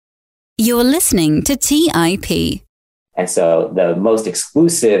You're listening to TIP. And so the most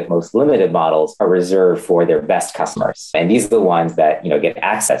exclusive, most limited models are reserved for their best customers. And these are the ones that, get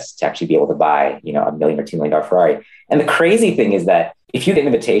access to actually be able to buy, $1 million or $2 million Ferrari. And the crazy thing is that if you get an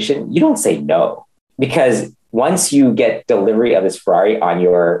invitation, you don't say no, because once you get delivery of this Ferrari on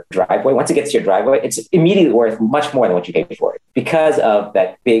your driveway, once it gets to your driveway, it's immediately worth much more than what you paid for it because of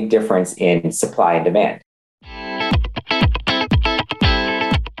that big difference in supply and demand.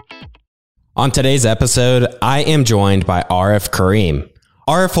 On today's episode, I am joined by Arif Karim.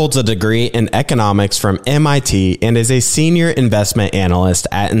 Arif holds a degree in economics from MIT and is a senior investment analyst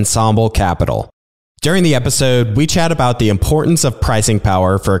at Ensemble Capital. During the episode, we chat about the importance of pricing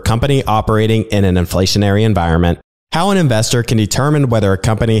power for a company operating in an inflationary environment, how an investor can determine whether a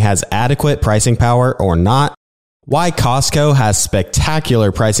company has adequate pricing power or not, why Costco has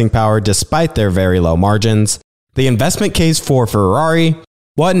spectacular pricing power despite their very low margins, the investment case for Ferrari,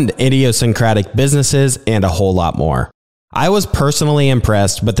 what an idiosyncratic business is, and a whole lot more. I was personally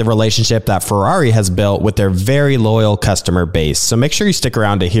impressed with the relationship that Ferrari has built with their very loyal customer base, so make sure you stick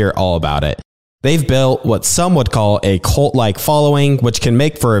around to hear all about it. They've built what some would call a cult-like following, which can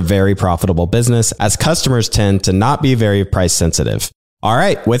make for a very profitable business, as customers tend to not be very price sensitive. All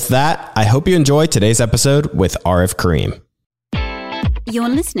right, with that, I hope you enjoy today's episode with Arif Karim. You're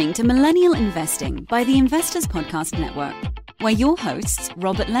listening to Millennial Investing by the Investors Podcast Network, where your hosts,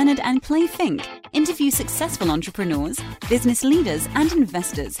 Robert Leonard and Clay Fink, interview successful entrepreneurs, business leaders, and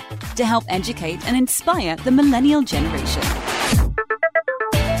investors to help educate and inspire the millennial generation.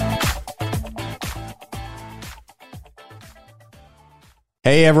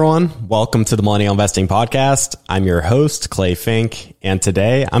 Hey everyone, welcome to the Millennial Investing Podcast. I'm your host, Clay Fink, and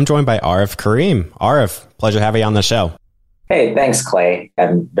today I'm joined by Arif Karim. Arif, pleasure to have you on the show. Hey, thanks, Clay.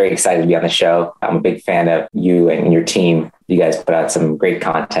 I'm very excited to be on the show. I'm a big fan of you and your team. You guys put out some great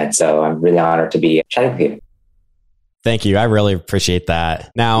content, so I'm really honored to be chatting with you. Thank you. I really appreciate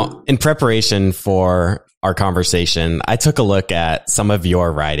that. Now, in preparation for our conversation, I took a look at some of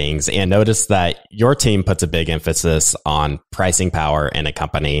your writings and noticed that your team puts a big emphasis on pricing power in a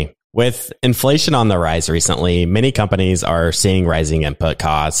company. With inflation on the rise recently, many companies are seeing rising input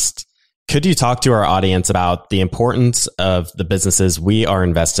costs. Could you talk to our audience about the importance of the businesses we are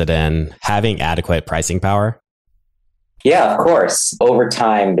invested in having adequate pricing power? Yeah, of course. Over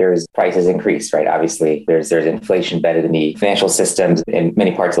time, there's prices increase, right? Obviously, there's inflation embedded in the financial systems in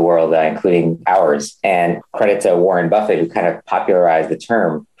many parts of the world, including ours. And credit to Warren Buffett, who kind of popularized the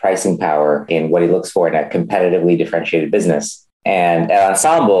term pricing power in what he looks for in a competitively differentiated business. And at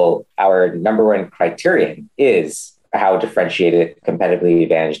Ensemble, our number one criterion is how differentiated, competitively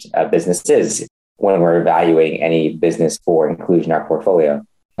advantaged a business is when we're evaluating any business for inclusion in our portfolio.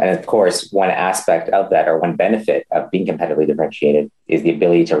 And of course, one aspect of that, or one benefit of being competitively differentiated, is the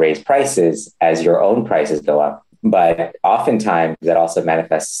ability to raise prices as your own prices go up. But oftentimes that also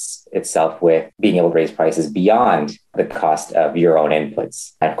manifests itself with being able to raise prices beyond the cost of your own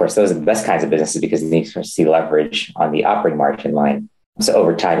inputs. And of course, those are the best kinds of businesses because you need to see leverage on the operating margin line. So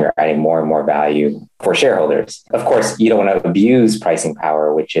over time, you're adding more and more value for shareholders. Of course, you don't want to abuse pricing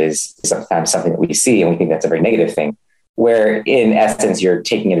power, which is sometimes something that we see, and we think that's a very negative thing, where in essence, you're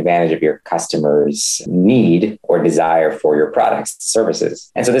taking advantage of your customers' need or desire for your products, services.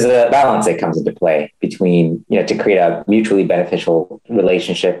 And so there's a balance that comes into play between, to create a mutually beneficial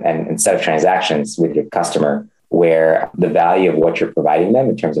relationship and set of transactions with your customer, where the value of what you're providing them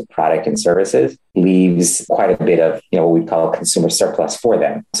in terms of product and services leaves quite a bit of, what we call consumer surplus for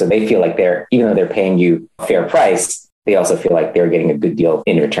them. So they feel like even though they're paying you a fair price, they also feel like they're getting a good deal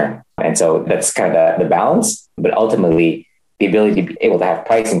in return. And so that's kind of the balance. But ultimately, the ability to be able to have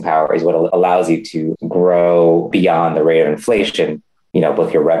pricing power is what allows you to grow beyond the rate of inflation,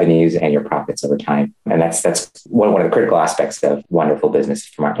 both your revenues and your profits over time. And that's one of the critical aspects of wonderful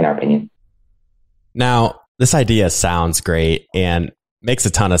business in our opinion. Now, this idea sounds great and makes a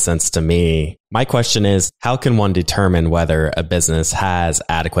ton of sense to me. My question is, how can one determine whether a business has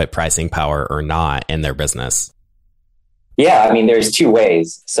adequate pricing power or not in their business? Yeah, there's two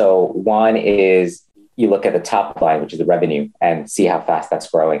ways. So one is you look at the top line, which is the revenue, and see how fast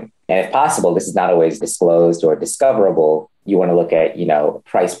that's growing. And if possible, this is not always disclosed or discoverable. You want to look at,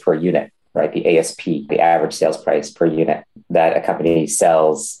 price per unit, right? The ASP, the average sales price per unit that a company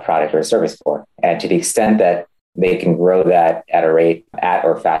sells a product or a service for. And to the extent that they can grow that at a rate at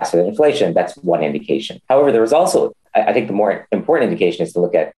or faster than inflation, that's one indication. However, there was also, I think the more important indication is to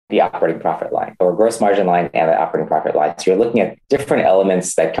look at the operating profit line or gross margin line and the operating profit line. So you're looking at different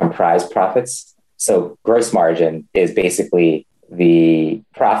elements that comprise profits. So gross margin is basically the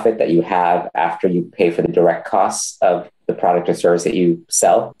profit that you have after you pay for the direct costs of the product or service that you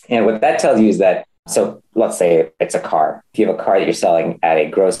sell. And what that tells you is that, so let's say it's a car. If you have a car that you're selling at a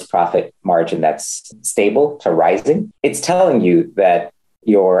gross profit margin that's stable to rising, it's telling you that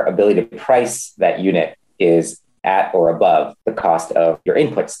your ability to price that unit is at or above the cost of your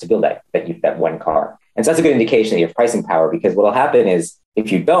inputs to build that one car. And so that's a good indication that you have pricing power, because what will happen is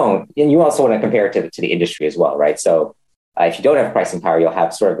if you don't, and you also want to compare it to the industry as well, right? So if you don't have pricing power, you'll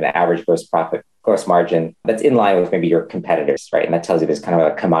have sort of an average gross margin that's in line with maybe your competitors, right? And that tells you there's kind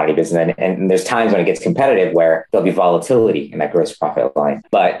of a commodity business. And there's times when it gets competitive where there'll be volatility in that gross profit line.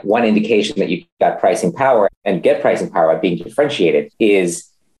 But one indication that you've got pricing power and get pricing power by being differentiated is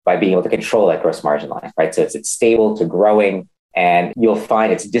by being able to control that gross margin line, right? So it's stable to growing, and you'll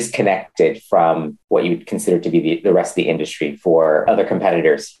find it's disconnected from what you would consider to be the rest of the industry for other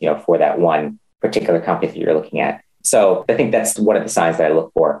competitors, for that one particular company that you're looking at. So I think that's one of the signs that I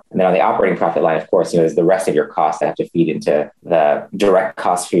look for. And then on the operating profit line, of course, there's the rest of your costs that have to feed into the direct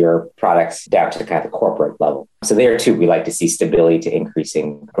costs for your products down to kind of the corporate level. So there too, we like to see stability to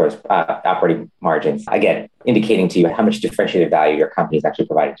increasing gross operating margins. Again, indicating to you how much differentiated value your company is actually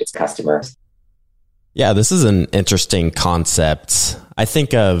providing to its customers. Yeah, this is an interesting concept. I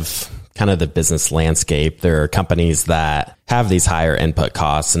think of kind of the business landscape. There are companies that have these higher input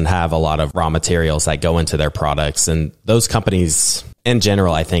costs and have a lot of raw materials that go into their products. And those companies in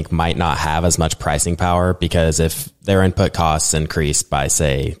general, I think, might not have as much pricing power, because if their input costs increase by,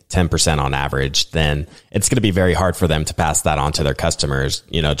 say, 10% on average, then it's going to be very hard for them to pass that on to their customers,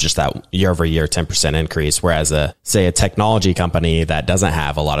 just that year over year 10% increase. Whereas a technology company that doesn't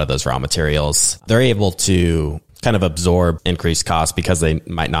have a lot of those raw materials, they're able to kind of absorb increased costs because they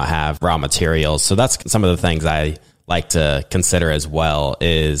might not have raw materials. So that's some of the things I like to consider as well,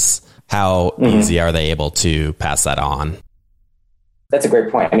 is how easy are they able to pass that on? That's a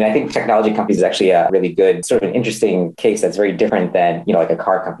great point. I mean, I think technology companies is actually a really good, sort of an interesting case that's very different than, like a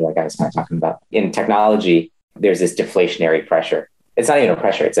car company like I was kind of talking about. In technology, there's this deflationary pressure. It's not even a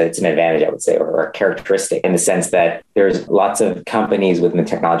pressure. It's an advantage, I would say, or a characteristic, in the sense that there's lots of companies within the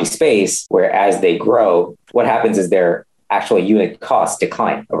technology space where as they grow, what happens is their actual unit costs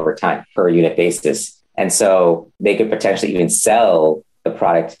decline over time per unit basis. And so they could potentially even sell the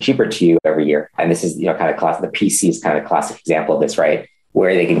product cheaper to you every year. And this is, kind of classic. The PC is kind of a classic example of this, right?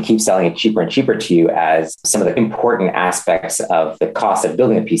 Where they can keep selling it cheaper and cheaper to you as some of the important aspects of the cost of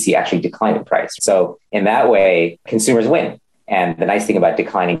building a PC actually decline in price. So in that way, consumers win. And the nice thing about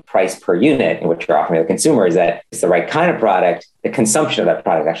declining price per unit in which you're offering to the consumer is that it's the right kind of product, the consumption of that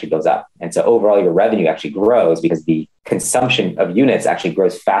product actually goes up. And so overall, your revenue actually grows because the consumption of units actually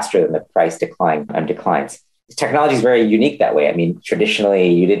grows faster than the price declines. Technology is very unique that way. I mean,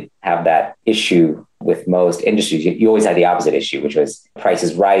 traditionally, you didn't have that issue with most industries. You always had the opposite issue, which was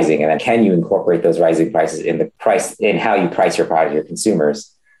prices rising. And then can you incorporate those rising prices in how you price your product to your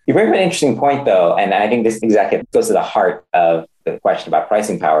consumers? You bring up an interesting point, though, and I think this exactly goes to the heart of the question about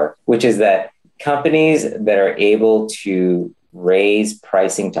pricing power, which is that companies that are able to raise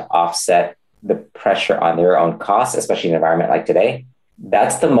pricing to offset the pressure on their own costs, especially in an environment like today,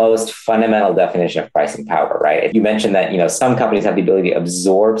 that's the most fundamental definition of pricing power, right? You mentioned that, some companies have the ability to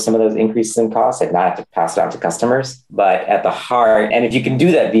absorb some of those increases in costs and not have to pass it on to customers. But at the heart, and if you can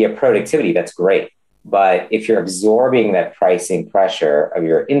do that via productivity, that's great. But if you're absorbing that pricing pressure of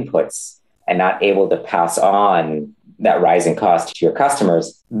your inputs and not able to pass on that rising cost to your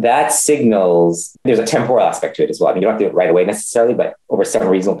customers, that signals there's a temporal aspect to it as well. I mean, you don't have to do it right away necessarily, but over some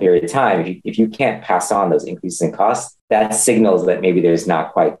reasonable period of time, if you can't pass on those increases in costs, that signals that maybe there's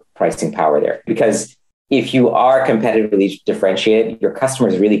not quite pricing power there. Because if you are competitively differentiated, your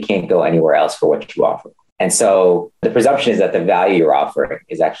customers really can't go anywhere else for what you offer. And so the presumption is that the value you're offering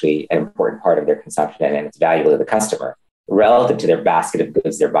is actually an important part of their consumption and it's valuable to the customer relative to their basket of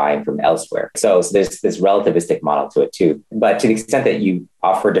goods they're buying from elsewhere. So there's this relativistic model to it too. But to the extent that you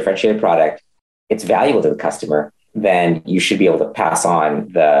offer a differentiated product, it's valuable to the customer, then you should be able to pass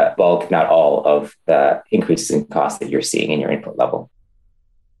on the bulk, if not all, of the increases in costs that you're seeing in your input level.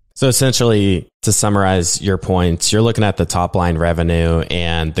 So essentially, to summarize your points, you're looking at the top line revenue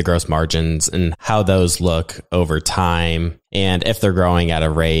and the gross margins and how those look over time, and if they're growing at a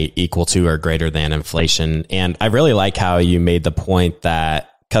rate equal to or greater than inflation. And I really like how you made the point that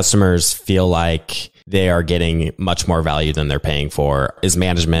customers feel like they are getting much more value than they're paying for. Is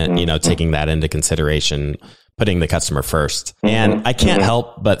management, taking that into consideration, putting the customer first? And I can't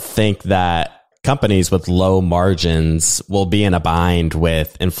help but think that companies with low margins will be in a bind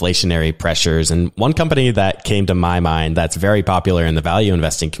with inflationary pressures. And one company that came to my mind that's very popular in the value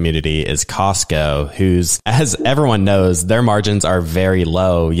investing community is Costco, whose, as everyone knows, their margins are very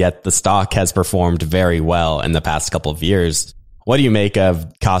low, yet the stock has performed very well in the past couple of years. What do you make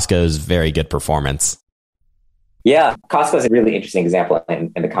of Costco's very good performance? Yeah, Costco is a really interesting example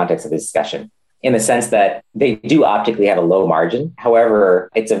in the context of this discussion, in the sense that they do optically have a low margin. However,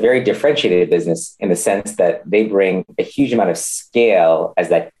 it's a very differentiated business in the sense that they bring a huge amount of scale as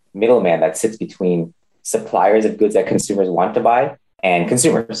that middleman that sits between suppliers of goods that consumers want to buy and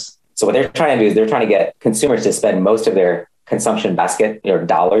consumers. So what they're trying to do is they're trying to get consumers to spend most of their consumption basket,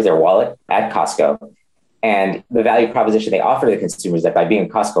 dollars, their wallet at Costco. And the value proposition they offer to the consumers is that by being a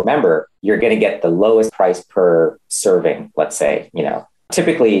Costco member, you're going to get the lowest price per serving, let's say,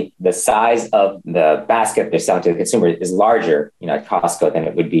 Typically, the size of the basket they're selling to the consumer is larger, at Costco than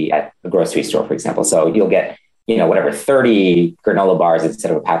it would be at the grocery store, for example. So you'll get, 30 granola bars instead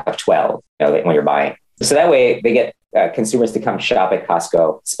of a pack of 12, when you're buying. So that way they get consumers to come shop at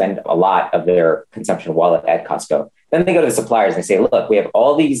Costco, spend a lot of their consumption wallet at Costco. Then they go to the suppliers and they say, look, we have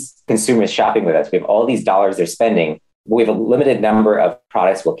all these consumers shopping with us. We have all these dollars they're spending. We have a limited number of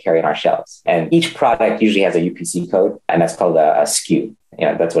products we'll carry on our shelves. And each product usually has a UPC code, and that's called a SKU.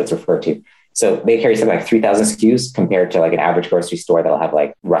 That's what it's referred to. So they carry something like 3,000 SKUs compared to like an average grocery store that'll have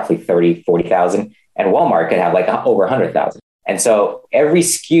like roughly 30, 40,000. And Walmart could have like over 100,000. And so every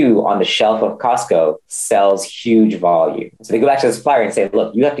SKU on the shelf of Costco sells huge volume. So they go back to the supplier and say,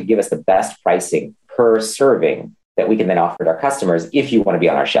 look, you have to give us the best pricing per serving that we can then offer to our customers if you want to be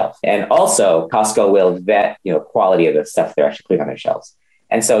on our shelf. And also Costco will vet, quality of the stuff they're actually putting on their shelves.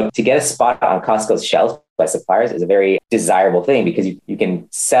 And so to get a spot on Costco's shelf by suppliers is a very desirable thing because you can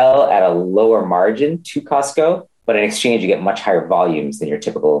sell at a lower margin to Costco, but in exchange, you get much higher volumes than your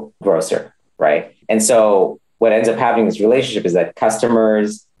typical grocer, right? And so what ends up happening in this relationship is that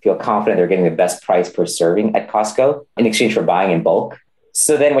customers feel confident they're getting the best price per serving at Costco in exchange for buying in bulk.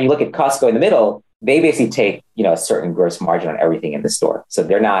 So then when you look at Costco in the middle, they basically take, a certain gross margin on everything in the store. So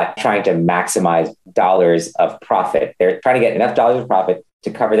they're not trying to maximize dollars of profit. They're trying to get enough dollars of profit to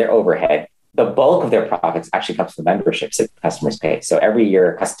cover their overhead. The bulk of their profits actually comes from the memberships that customers pay. So every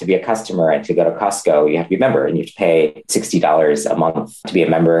year to be a customer and to go to Costco, you have to be a member and you have to pay $60 a month to be a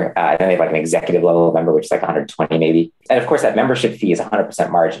member. And then they have like an executive level member, which is like 120 maybe. And of course, that membership fee is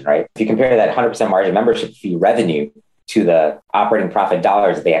 100% margin, right? If you compare that 100% margin membership fee revenue to the operating profit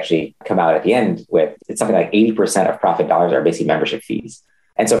dollars that they actually come out at the end with, it's something like 80% of profit dollars are basically membership fees.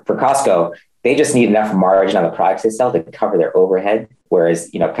 And so for Costco, they just need enough margin on the products they sell to cover their overhead, whereas,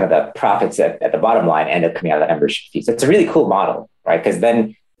 kind of the profits at the bottom line end up coming out of that membership fee. So it's a really cool model, right? Because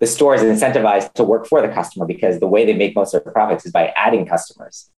then the store is incentivized to work for the customer because the way they make most of their profits is by adding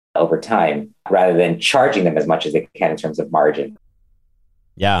customers over time rather than charging them as much as they can in terms of margin.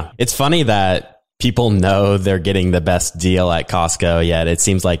 Yeah, it's funny that people know they're getting the best deal at Costco, yet it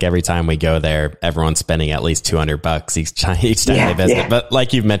seems like every time we go there, everyone's spending at least $200 each time they visit. Yeah. But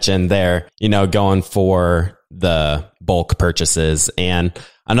like you've mentioned, they're, going for the bulk purchases. And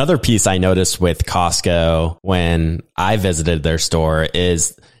another piece I noticed with Costco when I visited their store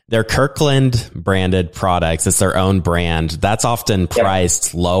is their Kirkland branded products. It's their own brand. That's often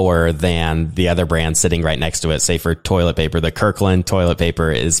priced lower than the other brand sitting right next to it. Say for toilet paper, the Kirkland toilet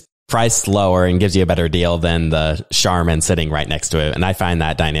paper is priced lower and gives you a better deal than the Charmin sitting right next to it. And I find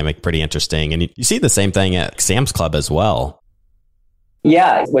that dynamic pretty interesting. And you see the same thing at Sam's Club as well.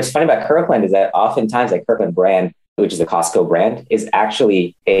 Yeah. What's funny about Kirkland is that oftentimes that Kirkland brand, which is a Costco brand, is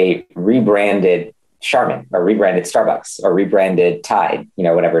actually a rebranded Charmin or rebranded Starbucks or rebranded Tide,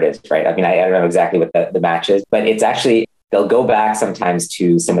 whatever it is, right? I mean, I don't know exactly what the match is, but it's actually, they'll go back sometimes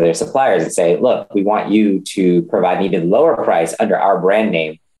to some of their suppliers and say, look, we want you to provide an even lower price under our brand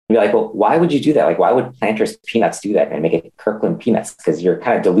name. Be like, well, why would you do that? Like, why would Planters Peanuts do that and make it Kirkland Peanuts? Because you're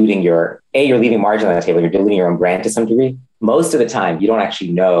kind of diluting you're leaving margin on the table. You're diluting your own brand to some degree. Most of the time, you don't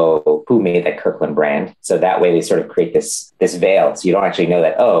actually know who made that Kirkland brand. So that way they sort of create this veil. So you don't actually know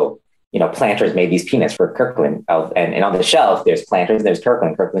that, Planters made these peanuts for Kirkland. And on the shelf, there's Planters and there's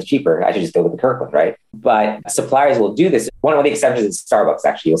Kirkland. Kirkland's cheaper. I should just go with the Kirkland, right? But suppliers will do this. One of the exceptions is Starbucks,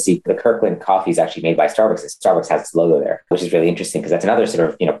 actually. You'll see the Kirkland coffee is actually made by Starbucks. And Starbucks has its logo there, which is really interesting because that's another sort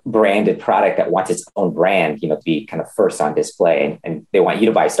of, branded product that wants its own brand, to be kind of first on display. And they want you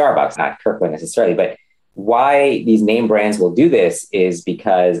to buy Starbucks, not Kirkland necessarily. But why these name brands will do this is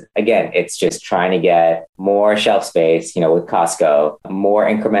because, again, it's just trying to get more shelf space, with Costco, more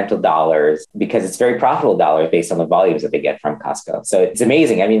incremental dollars, because it's very profitable dollars based on the volumes that they get from Costco. So it's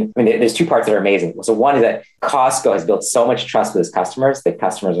amazing. I mean, there's two parts that are amazing. So one is that Costco has built so much trust with its customers that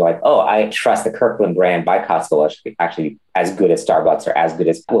customers are like, oh, I trust the Kirkland brand by Costco, which is actually as good as Starbucks or as good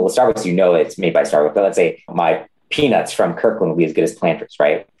as, well, Starbucks, it's made by Starbucks, but let's say my peanuts from Kirkland will be as good as Planters,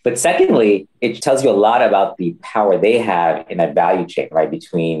 right? But secondly, it tells you a lot about the power they have in that value chain, right?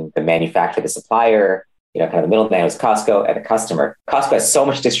 Between the manufacturer, the supplier, kind of the middleman is Costco and the customer. Costco has so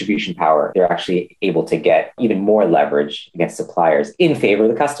much distribution power. They're actually able to get even more leverage against suppliers in favor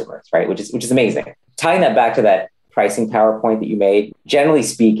of the customers, right? Which is amazing. Tying that back to that pricing power point that you made, generally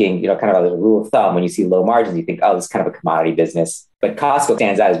speaking, kind of as a rule of thumb, when you see low margins, you think, oh, this is kind of a commodity business. But Costco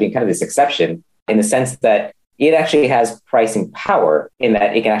stands out as being kind of this exception in the sense that it actually has pricing power in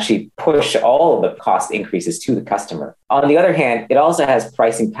that it can actually push all of the cost increases to the customer. On the other hand, it also has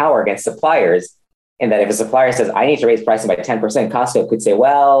pricing power against suppliers in that if a supplier says, I need to raise pricing by 10%, Costco could say,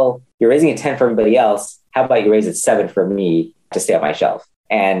 well, you're raising it 10 for everybody else. How about you raise it 7 for me to stay on my shelf?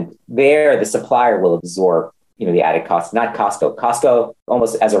 And there, the supplier will absorb the added cost, not Costco. Costco,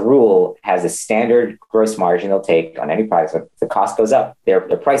 almost as a rule, has a standard gross margin they'll take on any price. If the cost goes up, their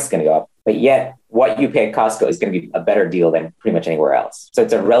price is going to go up. But yet, what you pay at Costco is going to be a better deal than pretty much anywhere else. So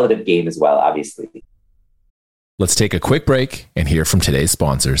it's a relative game as well, obviously. Let's take a quick break and hear from today's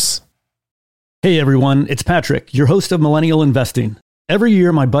sponsors. Hey everyone, it's Patrick, your host of Millennial Investing. Every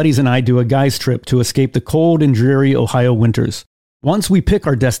year, my buddies and I do a guy's trip to escape the cold and dreary Ohio winters. Once we pick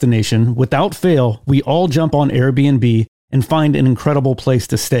our destination, without fail, we all jump on Airbnb and find an incredible place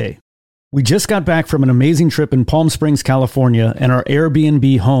to stay. We just got back from an amazing trip in Palm Springs, California, and our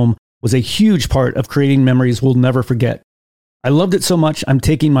Airbnb home was a huge part of creating memories we'll never forget. I loved it so much, I'm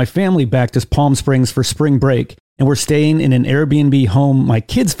taking my family back to Palm Springs for spring break, and we're staying in an Airbnb home my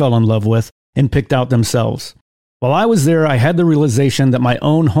kids fell in love with and picked out themselves. While I was there, I had the realization that my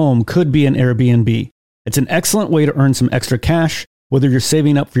own home could be an Airbnb. It's an excellent way to earn some extra cash, whether you're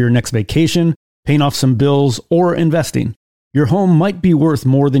saving up for your next vacation, paying off some bills, or investing. Your home might be worth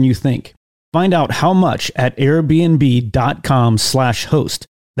more than you think. Find out how much at airbnb.com/host.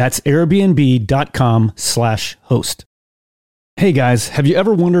 That's airbnb.com/host. Hey guys, have you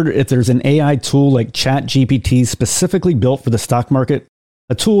ever wondered if there's an AI tool like ChatGPT specifically built for the stock market?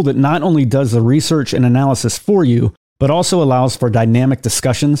 A tool that not only does the research and analysis for you, but also allows for dynamic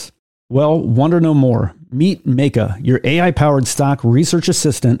discussions? Well, wonder no more. Meet Meka, your AI-powered stock research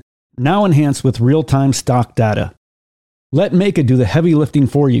assistant, now enhanced with real-time stock data. Let Meka do the heavy lifting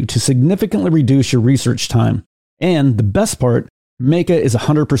for you to significantly reduce your research time. And the best part, Meka is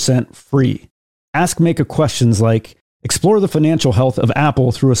 100% free. Ask Meka questions like, explore the financial health of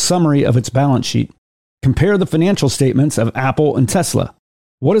Apple through a summary of its balance sheet. Compare the financial statements of Apple and Tesla.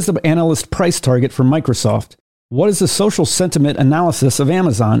 What is the analyst price target for Microsoft? What is the social sentiment analysis of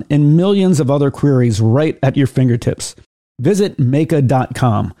Amazon? And millions of other queries right at your fingertips. Visit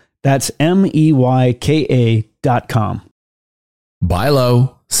Meka.com. That's MEYKA.com. Buy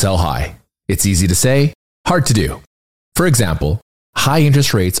low, sell high. It's easy to say, hard to do. For example, high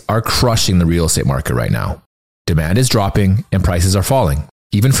interest rates are crushing the real estate market right now. Demand is dropping and prices are falling,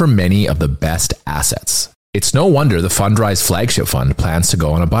 even for many of the best assets. It's no wonder the Fundrise flagship fund plans to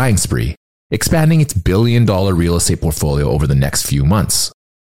go on a buying spree, expanding its billion-dollar real estate portfolio over the next few months.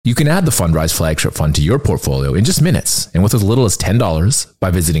 You can add the Fundrise flagship fund to your portfolio in just minutes and with as little as $10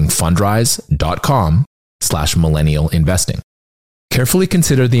 by visiting fundrise.com/millennial investing. Carefully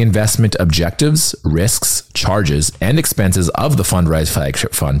consider the investment objectives, risks, charges, and expenses of the Fundrise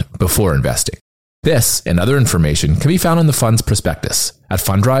flagship fund before investing. This and other information can be found in the fund's prospectus at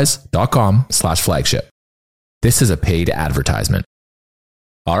fundrise.com/flagship. This is a paid advertisement.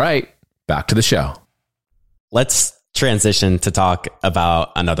 All right, back to the show. Let's transition to talk about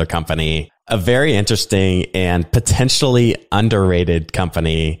another company, a very interesting and potentially underrated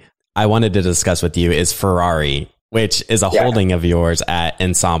company I wanted to discuss with you is Ferrari, which is a holding of yours at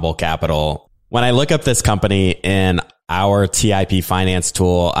Ensemble Capital. When I look up this company in our TIP finance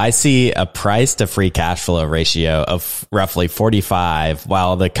tool, I see a price to free cash flow ratio of roughly 45,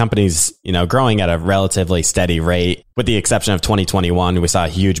 while the company's, growing at a relatively steady rate. With the exception of 2021, we saw a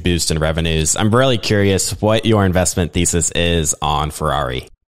huge boost in revenues. I'm really curious what your investment thesis is on Ferrari.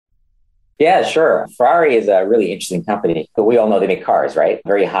 Yeah, sure. Ferrari is a really interesting company, but we all know they make cars, right?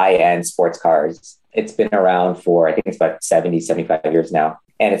 Very high-end sports cars. It's been around for, I think it's about 70, 75 years now.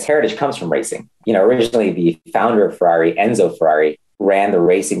 And its heritage comes from racing. Originally the founder of Ferrari, Enzo Ferrari, ran the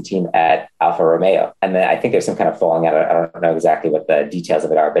racing team at Alfa Romeo. And then I think there's some kind of falling out. I don't know exactly what the details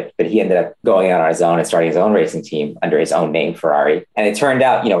of it are, but he ended up going out on his own and starting his own racing team under his own name, Ferrari. And it turned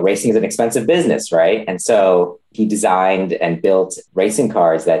out, racing is an expensive business, right? And so he designed and built racing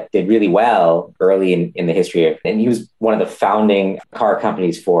cars that did really well early in the history of, and he was one of the founding car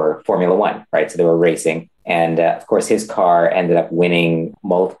companies for Formula One, right? So they were racing. And of course, his car ended up winning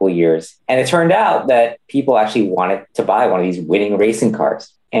multiple years. And it turned out that people actually wanted to buy one of these winning racing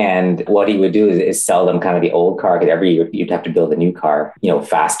cars. And what he would do is sell them kind of the old car, because every year you'd have to build a new car,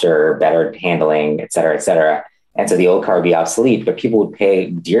 faster, better handling, et cetera, et cetera. And so the old car would be obsolete, but people would pay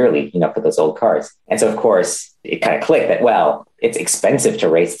dearly, for those old cars. And so, of course, it kind of clicked that, well, it's expensive to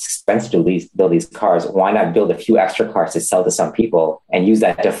race, it's expensive to build these cars. Why not build a few extra cars to sell to some people and use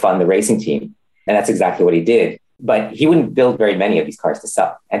that to fund the racing team? And that's exactly what he did. But he wouldn't build very many of these cars to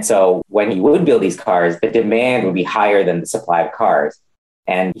sell. And so when he would build these cars, the demand would be higher than the supply of cars.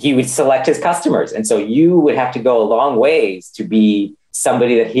 And he would select his customers. And so you would have to go a long ways to be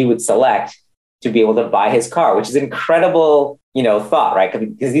somebody that he would select to be able to buy his car, which is an incredible, thought, right?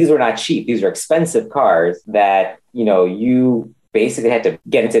 Because these were not cheap. These are expensive cars that, you basically had to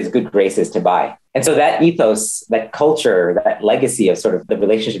get into his good graces to buy. And so that ethos, that culture, that legacy of sort of the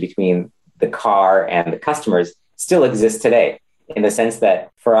relationship between the car and the customers still exists today, in the sense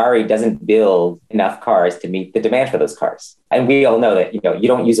that Ferrari doesn't build enough cars to meet the demand for those cars. And we all know that, you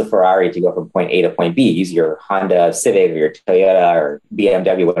don't use a Ferrari to go from point A to point B. Use your Honda Civic or your Toyota or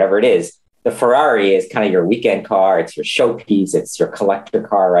BMW, whatever it is. The Ferrari is kind of your weekend car. It's your showpiece. It's your collector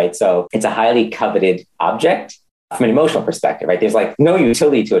car, right? So it's a highly coveted object from an emotional perspective, right? There's like no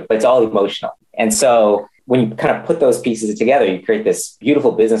utility to it, but it's all emotional. And so when you kind of put those pieces together, you create this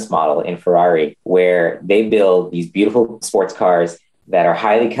beautiful business model in Ferrari where they build these beautiful sports cars that are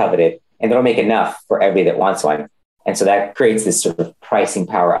highly coveted, and they don't make enough for everybody that wants one. And so that creates this sort of pricing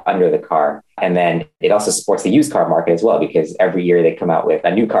power under the car. And then it also supports the used car market as well, because every year they come out with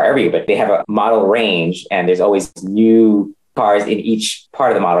a new car every year, but they have a model range, and there's always new cars in each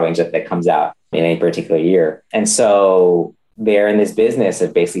part of the model range that comes out in any particular year. And so they're in this business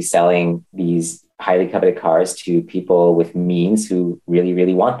of basically selling these highly coveted cars to people with means who really,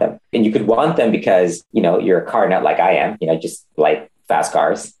 really want them. And you could want them because, you're a car nut like I am, just like fast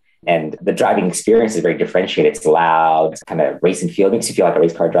cars. And the driving experience is very differentiated. It's loud, it's kind of race and feel, makes you feel like a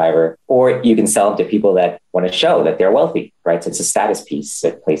race car driver. Or you can sell them to people that want to show that they're wealthy, right? So it's a status piece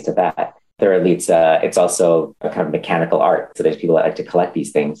that plays to that. Thirdly, it's also a kind of mechanical art. So there's people that like to collect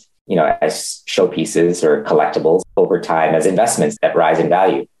these things, as showpieces or collectibles over time as investments that rise in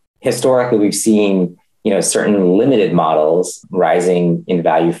value. Historically, we've seen, certain limited models rising in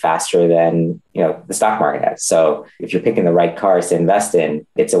value faster than, the stock market has. So if you're picking the right cars to invest in,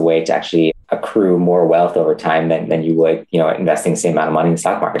 it's a way to actually accrue more wealth over time than you would, investing the same amount of money in the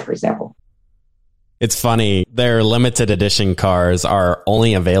stock market, for example. It's funny, their limited edition cars are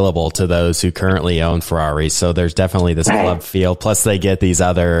only available to those who currently own Ferraris. So there's definitely this club feel. Plus they get these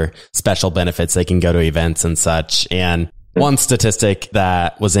other special benefits. They can go to events and such. And one statistic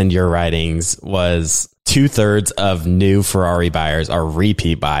that was in your writings was 2/3 of new Ferrari buyers are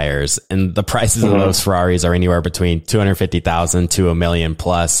repeat buyers, and the prices of those Ferraris are anywhere between 250,000 to $1 million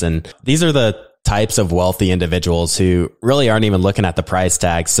plus. And these are the types of wealthy individuals who really aren't even looking at the price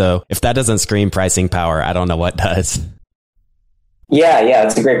tag. So if that doesn't scream pricing power, I don't know what does. Yeah,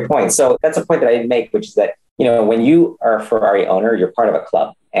 that's a great point. So that's a point that I didn't make, which is that, when you are a Ferrari owner, you're part of a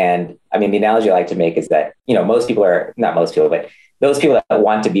club. And I mean, the analogy I like to make is that, most people are, not most people, but those people that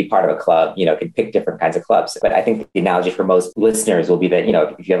want to be part of a club, can pick different kinds of clubs. But I think the analogy for most listeners will be that,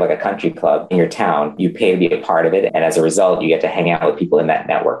 if you have like a country club in your town, you pay to be a part of it. And as a result, you get to hang out with people in that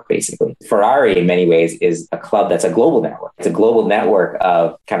network, basically. Ferrari, in many ways, is a club that's a global network. It's a global network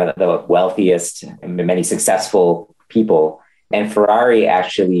of kind of the wealthiest and many successful people. And Ferrari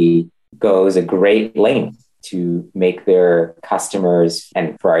actually goes a great length to make their customers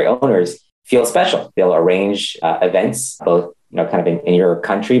and Ferrari owners feel special. They'll arrange events, both kind of in your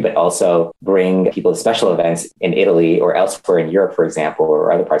country, but also bring people to special events in Italy or elsewhere in Europe, for example,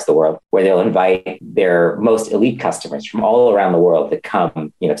 or other parts of the world, where they'll invite their most elite customers from all around the world to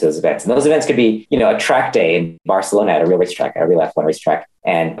come, to those events. And those events could be, a track day in Barcelona at a real racetrack, at a real F1 racetrack.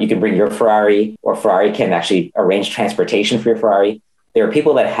 And you can bring your Ferrari, or Ferrari can actually arrange transportation for your Ferrari. There are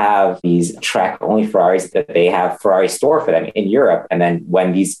people that have these track-only Ferraris that they have Ferrari store for them in Europe. And then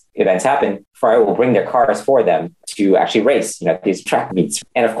when these events happen, Ferrari will bring their cars for them to actually race, at these track meets.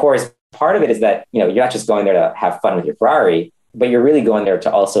 And of course, part of it is that, you're not just going there to have fun with your Ferrari, but you're really going there to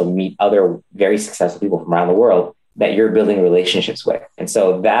also meet other very successful people from around the world that you're building relationships with. And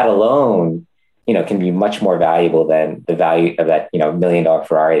so that alone can be much more valuable than the value of that, $1 million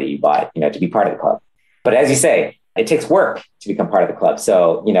Ferrari that you bought, to be part of the club. But as you say, it takes work to become part of the club.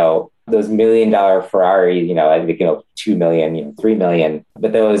 So, those $1 million Ferrari, I think, 2 million, 3 million,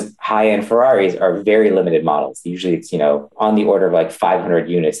 but those high-end Ferraris are very limited models. Usually it's, on the order of like 500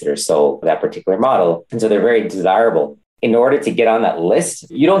 units that are sold for that particular model. And so they're very desirable. In order to get on that list,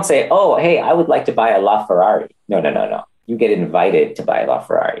 you don't say, oh, hey, I would like to buy a LaFerrari. No. You get invited to buy a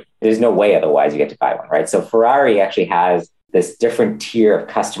LaFerrari. There's no way otherwise you get to buy one, right? So Ferrari actually has this different tier of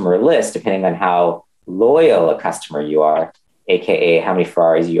customer list depending on how loyal a customer you are, AKA how many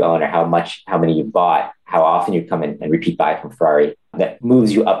Ferraris you own or how many you bought, how often you come in and repeat buy from Ferrari. That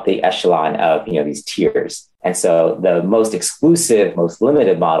moves you up the echelon of, these tiers. And so the most exclusive, most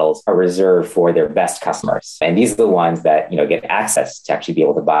limited models are reserved for their best customers. And these are the ones that, get access to actually be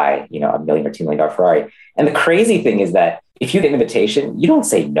able to buy, a $1 million or $2 million Ferrari. And the crazy thing is that if you get an invitation, you don't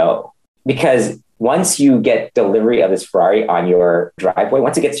say no, because once you get delivery of this Ferrari on your driveway,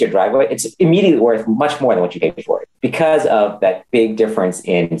 once it gets to your driveway, it's immediately worth much more than what you paid for it because of that big difference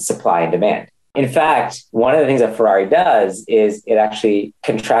in supply and demand. In fact, one of the things that Ferrari does is it actually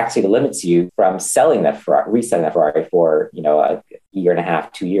contractually limits you from reselling that Ferrari for, a year and a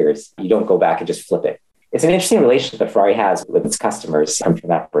half, 2 years. You don't go back and just flip it. It's an interesting relationship that Ferrari has with its customers from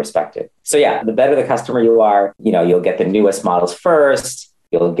that perspective. So yeah, the better the customer you are, you'll get the newest models first.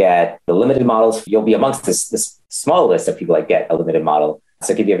 You'll get the limited models. You'll be amongst this small list of people that get a limited model.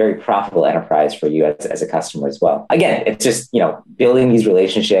 So it could be a very profitable enterprise for you as a customer as well. Again, it's just, building these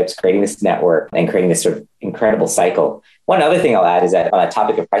relationships, creating this network, and creating this sort of incredible cycle. One other thing I'll add is that on a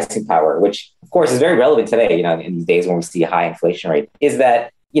topic of pricing power, which of course is very relevant today, in these days when we see a high inflation rate, is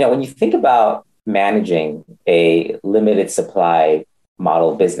that, when you think about managing a limited supply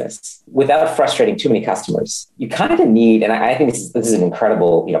model business without frustrating too many customers, you kind of need, and I think this is an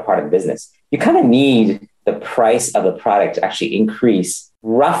incredible, part of the business. You kind of need the price of the product to actually increase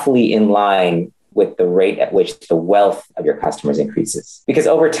roughly in line with the rate at which the wealth of your customers increases. Because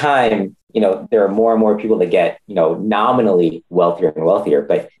over time, there are more and more people that get, nominally wealthier and wealthier,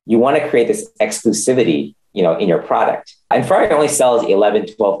 but you want to create this exclusivity, in your product. And Ferrari only sells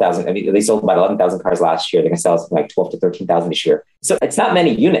 12,000. I mean, they sold about 11,000 cars last year. They're going to sell something like 12 to 13,000 this year. So it's not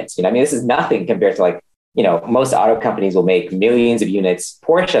many units. This is nothing compared to most auto companies will make millions of units.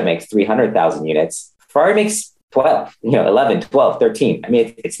 Porsche makes 300,000 units. Ferrari makes 12, 11, 12, 13.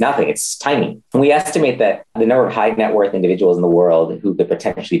 It's nothing. It's tiny. And we estimate that the number of high net worth individuals in the world who could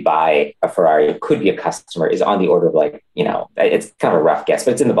potentially buy a Ferrari, could be a customer, is on the order of it's kind of a rough guess,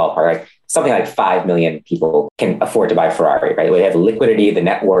 but it's in the ballpark. Something like 5 million people can afford to buy a Ferrari, right? They have liquidity, the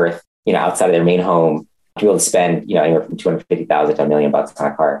net worth, outside of their main home to be able to spend, anywhere from $250,000 to $1 million on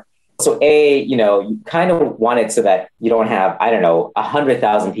a car. So you kind of want it so that you don't have,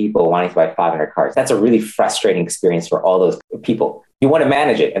 100,000 people wanting to buy 500 cars. That's a really frustrating experience for all those people. You want to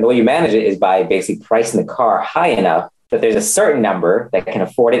manage it. And the way you manage it is by basically pricing the car high enough that there's a certain number that can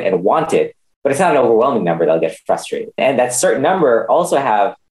afford it and want it, but it's not an overwhelming number that'll get frustrated. And that certain number also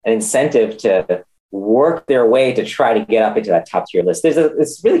have an incentive to work their way to try to get up into that top tier list. There's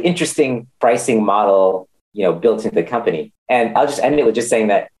this really interesting pricing model, built into the company. And I'll just end it with just saying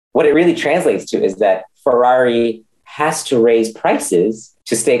that what it really translates to is that Ferrari has to raise prices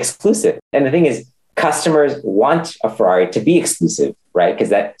to stay exclusive. And the thing is, customers want a Ferrari to be exclusive, right? Because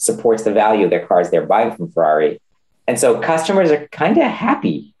that supports the value of their cars they're buying from Ferrari. And so customers are kind of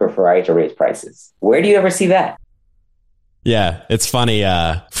happy for Ferrari to raise prices. Where do you ever see that? Yeah, it's funny.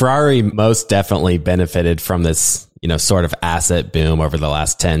 Ferrari most definitely benefited from this, sort of asset boom over the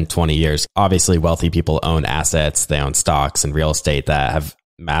last 10, 20 years. Obviously, wealthy people own assets. They own stocks and real estate that have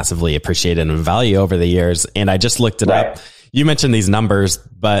massively appreciated in value over the years. And I just looked it up. You mentioned these numbers,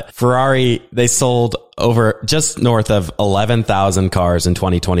 but Ferrari, they sold over just north of 11,000 cars in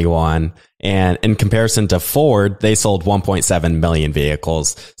 2021. And in comparison to Ford, they sold 1.7 million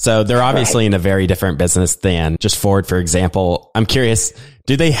vehicles. So they're obviously in a very different business than just Ford, for example. I'm curious,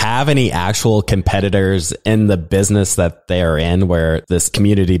 do they have any actual competitors in the business that they are in, where this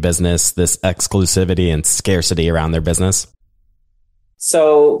community business, this exclusivity and scarcity around their business?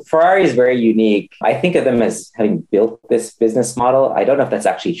 So Ferrari is very unique. I think of them as having built this business model. I don't know if that's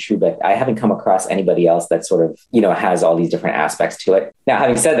actually true, but I haven't come across anybody else that sort of, has all these different aspects to it. Now,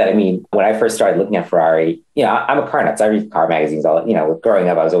 having said that, when I first started looking at Ferrari, I'm a car nut. So I read car magazines. Growing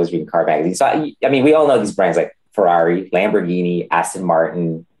up, I was always reading car magazines. So, we all know these brands like Ferrari, Lamborghini, Aston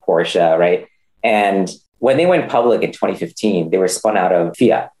Martin, Porsche, right? And when they went public in 2015, they were spun out of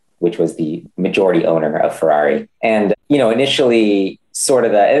Fiat, which was the majority owner of Ferrari. And, initially,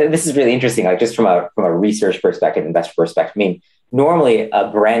 this is really interesting, just from a research perspective, investor perspective. normally a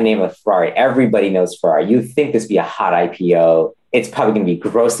brand name of Ferrari, everybody knows Ferrari. You think this would be a hot IPO. It's probably going to be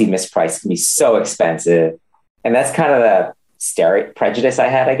grossly mispriced. It's going to be so expensive. And that's kind of the prejudice I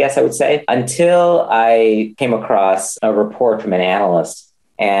had, I guess I would say, until I came across a report from an analyst.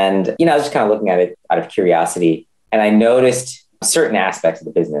 And, I was just kind of looking at it out of curiosity. And I noticed certain aspects of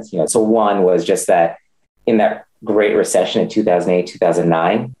the business. So one was just that in that Great Recession in 2008,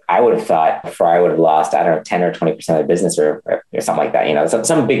 2009, I would have thought Ferrari would have lost, 10 or 20% of their business or something like that,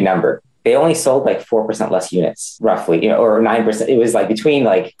 some big number. They only sold like 4% less units, roughly, or 9%. It was like between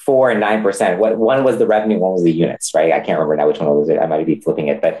like 4 and 9%. One was the revenue, one was the units, right? I can't remember now which one was it. I might be flipping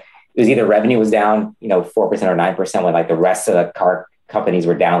it, but it was either revenue was down, 4% or 9% when like the rest of the car companies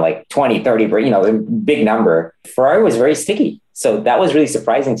were down like 20, 30, big number. Ferrari was very sticky. So that was really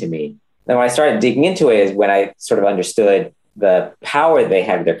surprising to me. Then when I started digging into it is when I sort of understood the power they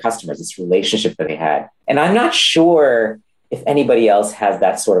had with their customers, this relationship that they had. And I'm not sure if anybody else has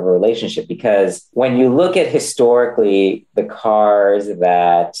that sort of a relationship, because when you look at historically the cars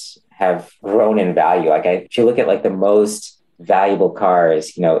that have grown in value, if you look at like the most valuable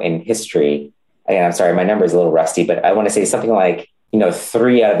cars, in history, again, I'm sorry, my number is a little rusty, but I want to say something like,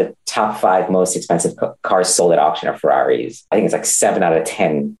 3 out of the top 5 most expensive cars sold at auction are Ferraris. I think it's like 7 out of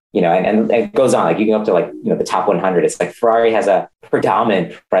 10, and it goes on. Like you can go up to like, the top 100. It's like Ferrari has a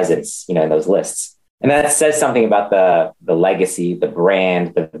predominant presence, in those lists. And that says something about the legacy, the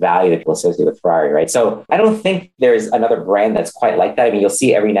brand, the value that people associate with Ferrari, right? So I don't think there's another brand that's quite like that. I mean, you'll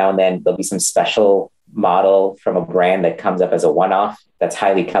see every now and then there'll be some special model from a brand that comes up as a one-off that's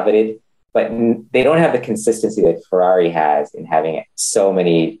highly coveted, but they don't have the consistency that Ferrari has in having so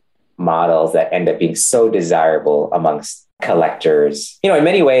many models that end up being so desirable amongst collectors. In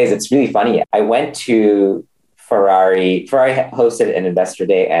many ways, it's really funny. I went to Ferrari hosted an investor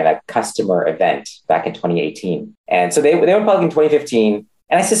day and a customer event back in 2018. And so they went public in 2015.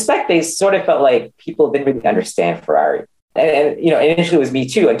 And I suspect they sort of felt like people didn't really understand Ferrari. And initially it was me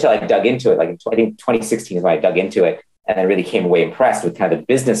too, until I dug into it. Like I think 2016 is when I dug into it and then really came away impressed with kind of the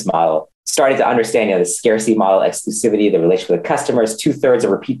business model. Started to understand, the scarcity model, exclusivity, the relationship with customers, 2/3 of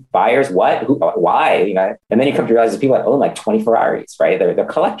repeat buyers. What? Who? Why? And then you come to realize that people that own like 20 Ferraris, right? They're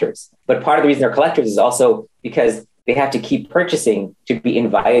collectors. But part of the reason they're collectors is also because they have to keep purchasing to be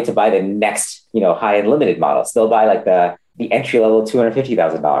invited to buy the next, high-end limited model. So they'll buy like the entry-level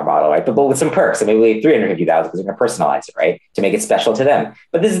 $250,000 model, right? But with some perks, and maybe $350,000 because they're going to personalize it, right? To make it special to them.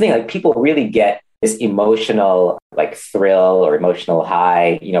 But this is the thing, like people really get this emotional like thrill or emotional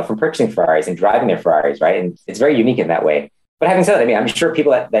high, from purchasing Ferraris and driving their Ferraris, right? And it's very unique in that way. But having said that, I mean, I'm sure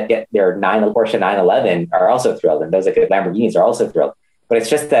people that get their Porsche 911 are also thrilled, and those that get Lamborghinis are also thrilled. But it's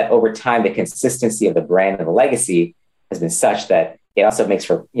just that over time, the consistency of the brand and the legacy has been such that it also makes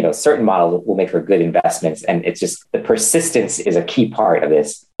for, certain models will make for good investments. And it's just the persistence is a key part of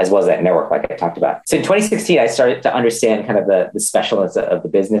this, as well as that network, like I talked about. So in 2016, I started to understand kind of the specialness of the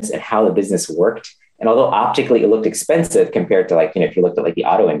business and how the business worked. And although optically it looked expensive compared to like, if you looked at like the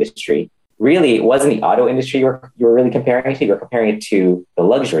auto industry, really it wasn't the auto industry you were really comparing it to. You're comparing it to the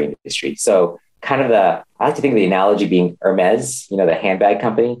luxury industry. So kind of I like to think of the analogy being Hermes, the handbag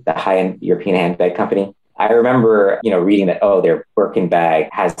company, the high-end European handbag company. I remember, reading that, their Birkin bag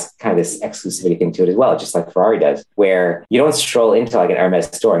has kind of this exclusivity thing to it as well, just like Ferrari does, where you don't stroll into like an Hermes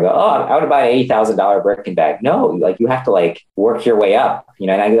store and go, I want to buy an $80,000 Birkin bag. No, like you have to like work your way up,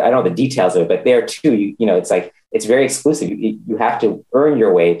 and I don't know the details of it, but there too, it's like, it's very exclusive. You have to earn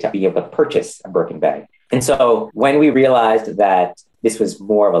your way to be able to purchase a Birkin bag. And so when we realized that this was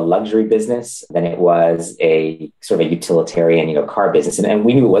more of a luxury business than it was a sort of a utilitarian, car business. And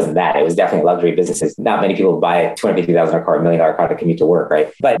we knew it wasn't that. It was definitely a luxury business. Not many people buy a $250,000 car, $1 million car to commute to work,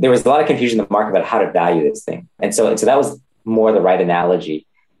 right? But there was a lot of confusion in the market about how to value this thing. And so that was more the right analogy.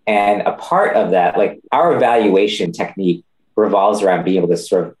 And a part of that, like our valuation technique revolves around being able to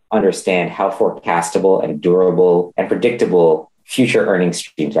sort of understand how forecastable and durable and predictable future earning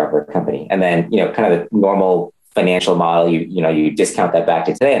streams are for a company. And then, kind of the normal financial model, you discount that back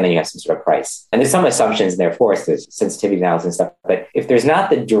to today, and then you have some sort of price. And there's some assumptions in there for us, there's sensitivity analysis and stuff. But if there's not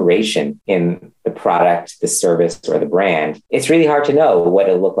the duration in the product, the service, or the brand, it's really hard to know what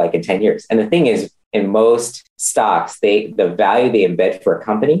it'll look like in 10 years. And the thing is, in most stocks, the value they embed for a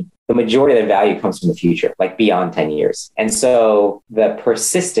company, the majority of the value comes from the future, like beyond 10 years. And so the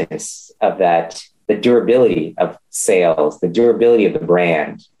persistence of that, the durability of sales, the durability of the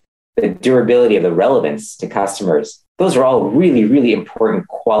brand, the durability of the relevance to customers, those are all really, really important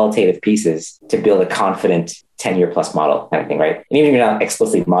qualitative pieces to build a confident 10-year plus model kind of thing, right? And even if you're not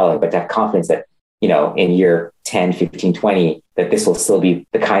explicitly modeling, but to have confidence that in year 10, 15, 20, that this will still be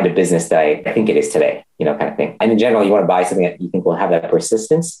the kind of business that I think it is today, kind of thing. And in general, you want to buy something that you think will have that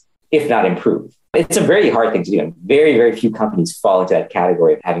persistence, if not improve. It's a very hard thing to do. And very, very few companies fall into that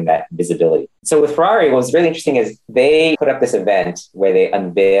category of having that visibility. So with Ferrari, what was really interesting is they put up this event where they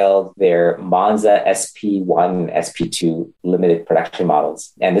unveiled their Monza SP1, SP2 limited production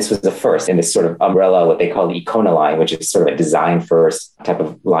models. And this was the first in this sort of umbrella, what they call the Icona line, which is sort of a design first type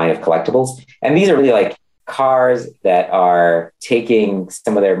of line of collectibles. And these are really like cars that are taking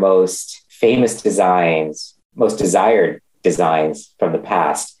some of their most famous designs, most desired designs from the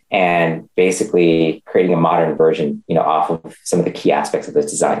past, and basically creating a modern version, off of some of the key aspects of those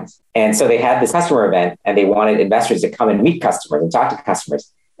designs. And so they had this customer event and they wanted investors to come and meet customers and talk to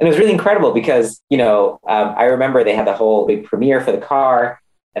customers. And it was really incredible because, I remember they had the whole big premiere for the car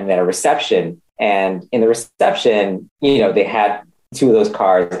and then a reception. And in the reception, they had two of those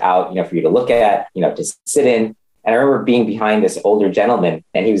cars out, for you to look at, to sit in. And I remember being behind this older gentleman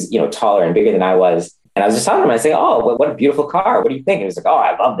and he was, taller and bigger than I was. And I was just talking to him and I say, "Oh, what a beautiful car. What do you think?" And he was like, "Oh,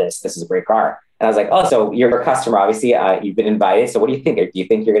 I love this. This is a great car." And I was like, "Oh, so you're a customer, obviously. You've been invited. So what do you think? Do you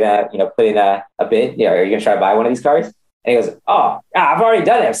think you're going to, put in a bid? Are you going to try to buy one of these cars?" And he goes, "Oh, I've already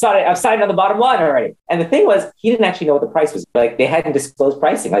done it. I've signed on the bottom line already." And the thing was, he didn't actually know what the price was. Like they hadn't disclosed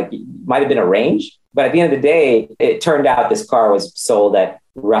pricing. Like it might have been a range. But at the end of the day, it turned out this car was sold at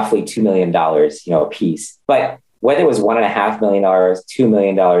roughly $2 million, a piece. But whether it was $1.5 million, $2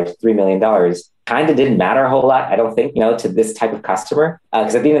 million, $3 million, kind of didn't matter a whole lot, I don't think, to this type of customer.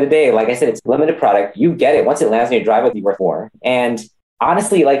 Because at the end of the day, like I said, it's a limited product. You get it. Once it lands in your driveway, it's worth more. And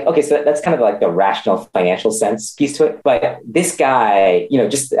honestly, so that's kind of like the rational financial sense piece to it. But this guy,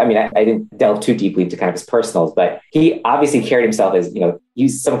 I didn't delve too deeply into kind of his personals, but he obviously carried himself as,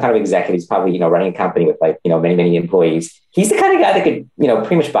 he's some kind of executive. He's probably, running a company with many, many employees. He's the kind of guy that could,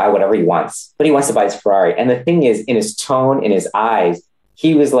 pretty much buy whatever he wants, but he wants to buy his Ferrari. And the thing is, in his tone, in his eyes,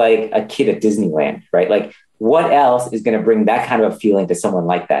 he was like a kid at Disneyland, right? Like, what else is going to bring that kind of a feeling to someone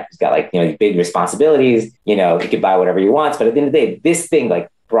like that? Who's got these big responsibilities, he could buy whatever he wants. But at the end of the day, this thing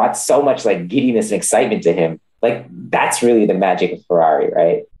brought so much giddiness and excitement to him. That's really the magic of Ferrari,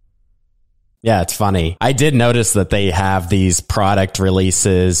 right? Yeah, it's funny. I did notice that they have these product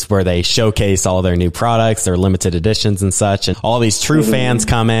releases where they showcase all their new products, their limited editions and such. And all these true fans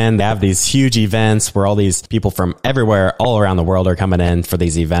come in. They have these huge events where all these people from everywhere, all around the world are coming in for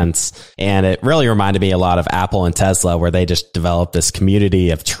these events. And it really reminded me a lot of Apple and Tesla, where they just developed this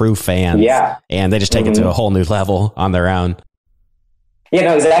community of true fans. Yeah. And they just take it to a whole new level on their own. Yeah,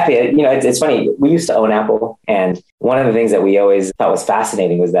 no, exactly. It's funny. We used to own Apple. And one of the things that we always thought was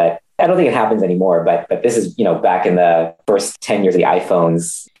fascinating was that I don't think it happens anymore, but this is, back in the first 10 years of the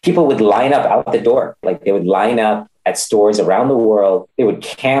iPhones, people would line up out the door. They would line up at stores around the world. They would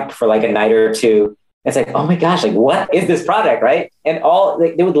camp for a night or two. It's oh my gosh, what is this product, right? And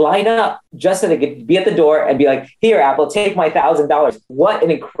they would line up just so they could be at the door and be like, "Here, Apple, take my $1,000. What an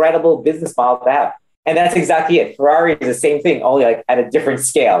incredible business model to have." And that's exactly it. Ferrari is the same thing, only at a different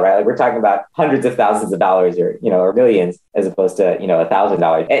scale, right? We're talking about hundreds of thousands of dollars or millions as opposed to,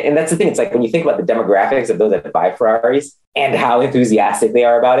 $1,000. And that's the thing. It's when you think about the demographics of those that buy Ferraris and how enthusiastic they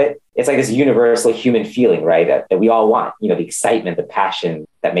are about it, it's this universal human feeling, right? That we all want, the excitement, the passion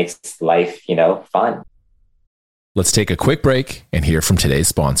that makes life, fun. Let's take a quick break and hear from today's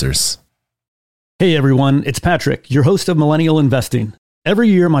sponsors. Hey everyone, it's Patrick, your host of Millennial Investing. Every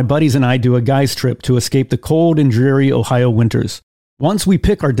year, my buddies and I do a guy's trip to escape the cold and dreary Ohio winters. Once we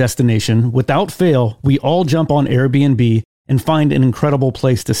pick our destination, without fail, we all jump on Airbnb and find an incredible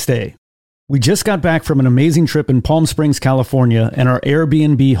place to stay. We just got back from an amazing trip in Palm Springs, California, and our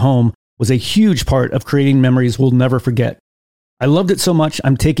Airbnb home was a huge part of creating memories we'll never forget. I loved it so much,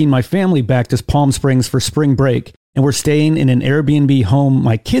 I'm taking my family back to Palm Springs for spring break, and we're staying in an Airbnb home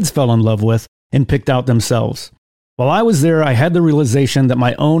my kids fell in love with and picked out themselves. While I was there, I had the realization that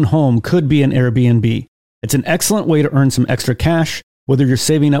my own home could be an Airbnb. It's an excellent way to earn some extra cash, whether you're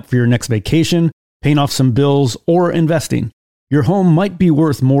saving up for your next vacation, paying off some bills, or investing. Your home might be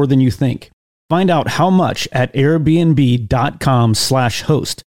worth more than you think. Find out how much at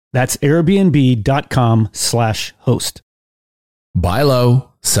airbnb.com/host. That's airbnb.com/host. Buy low,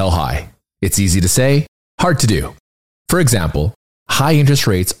 sell high. It's easy to say, hard to do. For example, high interest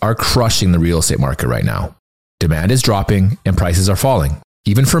rates are crushing the real estate market right now. Demand is dropping and prices are falling,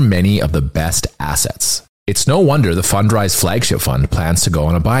 even for many of the best assets. It's no wonder the Fundrise flagship fund plans to go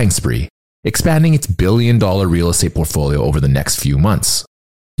on a buying spree, expanding its billion-dollar real estate portfolio over the next few months.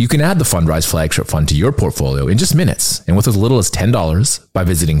 You can add the Fundrise flagship fund to your portfolio in just minutes and with as little as $10 by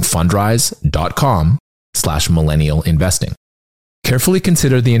visiting fundrise.com/millennial investing. Carefully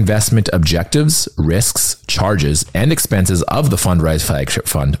consider the investment objectives, risks, charges, and expenses of the Fundrise flagship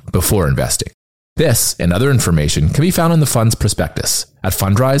fund before investing. This and other information can be found in the fund's prospectus at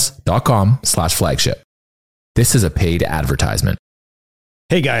fundrise.com/flagship. This is a paid advertisement.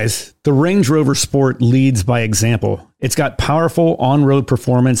 Hey guys, the Range Rover Sport leads by example. It's got powerful on-road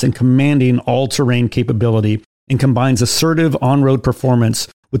performance and commanding all-terrain capability, and combines assertive on-road performance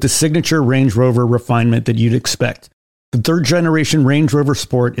with the signature Range Rover refinement that you'd expect. The third-generation Range Rover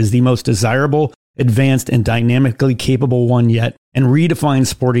Sport is the most desirable, advanced, and dynamically capable one yet, and redefines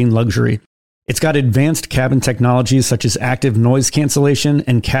sporting luxury. It's got advanced cabin technologies such as active noise cancellation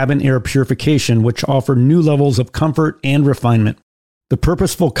and cabin air purification, which offer new levels of comfort and refinement. The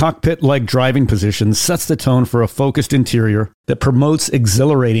purposeful cockpit-like driving position sets the tone for a focused interior that promotes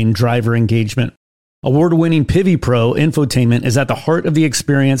exhilarating driver engagement. Award-winning Pivi Pro infotainment is at the heart of the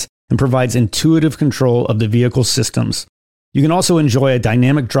experience and provides intuitive control of the vehicle systems. You can also enjoy a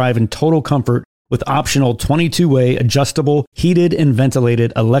dynamic drive in total comfort with optional 22-way adjustable, heated and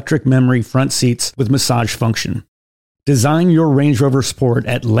ventilated electric memory front seats with massage function. Design your Range Rover Sport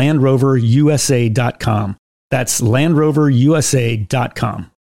at LandRoverUSA.com. That's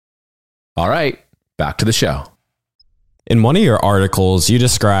LandRoverUSA.com. All right, back to the show. In one of your articles, you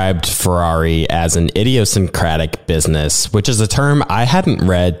described Ferrari as an idiosyncratic business, which is a term I hadn't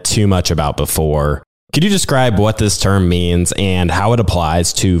read too much about before. Could you describe what this term means and how it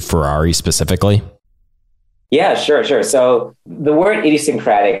applies to Ferrari specifically? Yeah, sure. So the word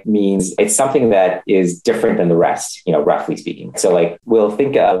idiosyncratic means it's something that is different than the rest, roughly speaking. So like we'll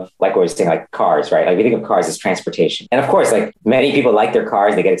think of, like we were saying, like cars, right? Like we think of cars as transportation. And of course, like many people like their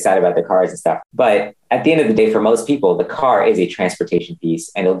cars, they get excited about their cars and stuff. But at the end of the day, for most people, the car is a transportation piece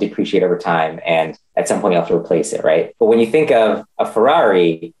and it'll depreciate over time. And at some point you have to replace it, right? But when you think of a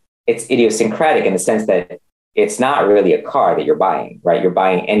Ferrari, it's idiosyncratic in the sense that it's not really a car that you're buying, right? You're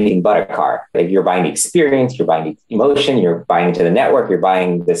buying anything but a car. Like you're buying the experience, you're buying the emotion, you're buying into the network, you're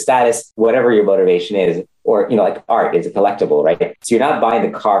buying the status, whatever your motivation is, or, like art is a collectible, right? So you're not buying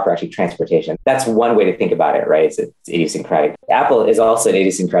the car for actually transportation. That's one way to think about it, right? It's idiosyncratic. Apple is also an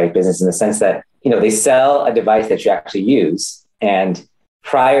idiosyncratic business in the sense that, they sell a device that you actually use. And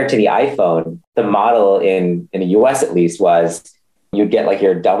prior to the iPhone, the model in the US at least was, you'd get like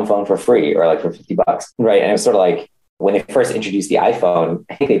your dumb phone for free or like for $50, right? And it was sort of like when they first introduced the iPhone,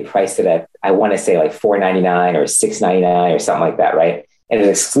 I think they priced it at, I want to say like $499 or $699 or something like that, right? And it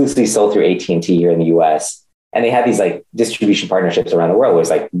was exclusively sold through AT&T here in the US. And they had these like distribution partnerships around the world. It was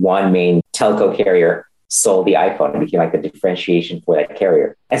like one main telco carrier sold the iPhone and became like the differentiation for that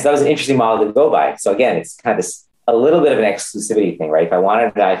carrier. And so that was an interesting model to go by. So again, it's kind of this a little bit of an exclusivity thing, right? If I wanted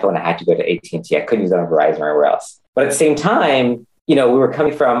an iPhone, I had to go to AT&T. I couldn't use it on Verizon or anywhere else. But at the same time, we were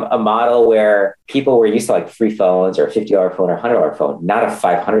coming from a model where people were used to like free phones or a $50 phone or $100 phone, not a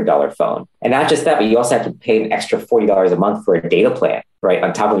 $500 phone. And not just that, but you also have to pay an extra $40 a month for a data plan, right?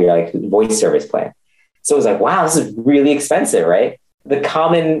 On top of your like voice service plan. So it was like, wow, this is really expensive, right? The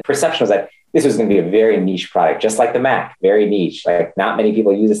common perception was that this was going to be a very niche product, just like the Mac, very niche. Like not many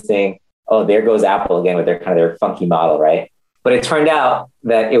people use this thing. Oh, there goes Apple again with their funky model, right? But it turned out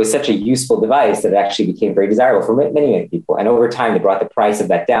that it was such a useful device that it actually became very desirable for many people. And over time, they brought the price of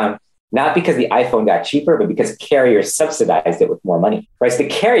that down, not because the iPhone got cheaper, but because carriers subsidized it with more money, right? So the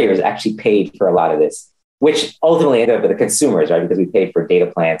carriers actually paid for a lot of this, which ultimately ended up with the consumers, right? Because we paid for data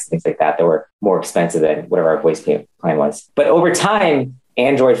plans and things like that were more expensive than whatever our voice plan was. But over time,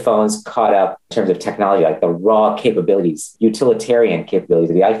 Android phones caught up in terms of technology, like the raw capabilities, utilitarian capabilities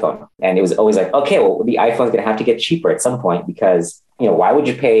of the iPhone. And it was always like, okay, well, the iPhone's going to have to get cheaper at some point because, why would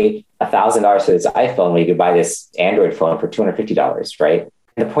you pay $1,000 for this iPhone when you could buy this Android phone for $250, right?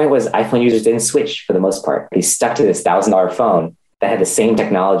 And the point was iPhone users didn't switch for the most part. They stuck to this $1,000 phone that had the same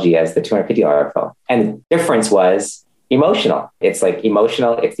technology as the $250 phone. And the difference was emotional. It's like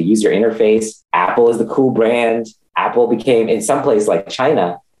emotional. It's the user interface. Apple is the cool brand. Apple became, in some place like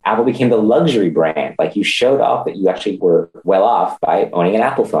China, Apple became the luxury brand. Like you showed off that you actually were well off by owning an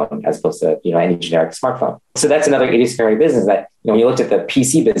Apple phone as opposed to, any generic smartphone. So that's another idiosyncratic business that, when you looked at the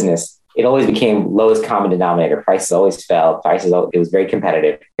PC business, it always became lowest common denominator. Prices always fell. It was very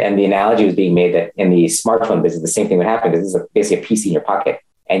competitive. And the analogy was being made that in the smartphone business, the same thing would happen because this is basically a PC in your pocket.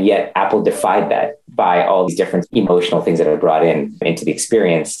 And yet Apple defied that by all these different emotional things that are brought into the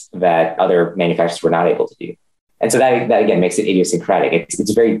experience that other manufacturers were not able to do. And so that again makes it idiosyncratic.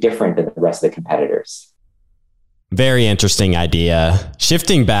 It's very different than the rest of the competitors. Very interesting idea.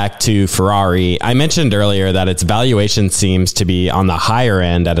 Shifting back to Ferrari, I mentioned earlier that its valuation seems to be on the higher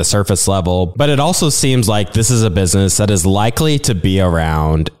end at a surface level, but it also seems like this is a business that is likely to be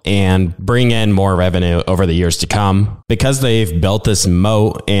around and bring in more revenue over the years to come. Because they've built this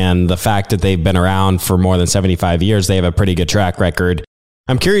moat and the fact that they've been around for more than 75 years, they have a pretty good track record.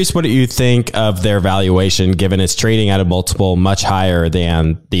 I'm curious what you think of their valuation given it's trading at a multiple much higher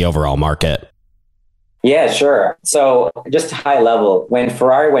than the overall market. Yeah, sure. So just high level, when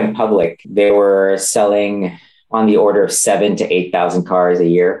Ferrari went public, they were selling on the order of 7,000 to 8,000 cars a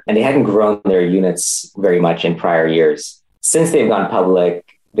year, and they hadn't grown their units very much in prior years. Since they've gone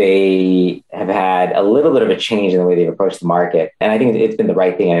public, they have had a little bit of a change in the way they've approached the market. And I think it's been the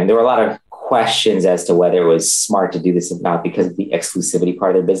right thing. And there were a lot of questions as to whether it was smart to do this or not because of the exclusivity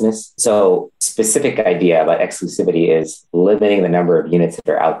part of their business. So specific idea about exclusivity is limiting the number of units that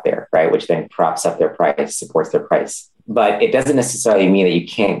are out there, right? Which then props up their price, supports their price. But it doesn't necessarily mean that you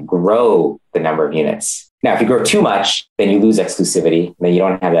can't grow the number of units. Now, if you grow too much, then you lose exclusivity. Then you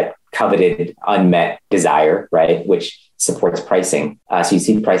don't have that coveted, unmet desire, right? Which supports pricing. So you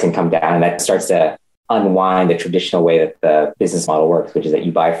see the pricing come down, and that starts to unwind the traditional way that the business model works, which is that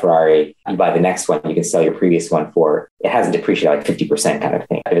you buy Ferrari, you buy the next one, you can sell your previous one for, it hasn't depreciated like 50% kind of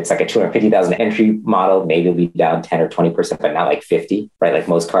thing. If it's like a 250,000 entry model, maybe it'll be down 10 or 20%, but not like 50, right? Like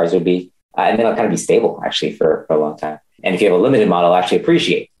most cars would be. And then it'll kind of be stable actually for a long time. And if you have a limited model, it'll actually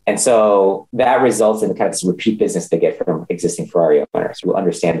appreciate. And so that results in the kind of this repeat business they get from existing Ferrari owners who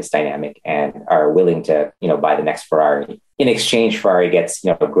understand this dynamic and are willing to, buy the next Ferrari. In exchange, Ferrari gets,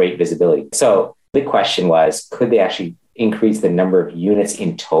 great visibility. So the question was, could they actually increase the number of units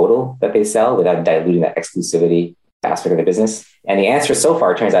in total that they sell without diluting that exclusivity aspect of the business? And the answer so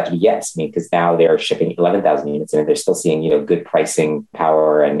far turns out to be yes. Because now they're shipping 11,000 units and they're still seeing, good pricing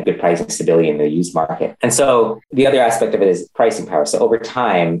power and good pricing stability in the used market. And so the other aspect of it is pricing power. So over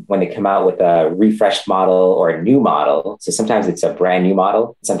time, when they come out with a refreshed model or a new model, so sometimes it's a brand new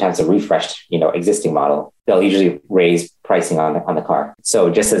model, sometimes a refreshed, existing model, they'll usually raise pricing on the car. So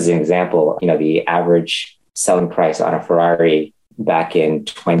just as an example, the average selling price on a Ferrari back in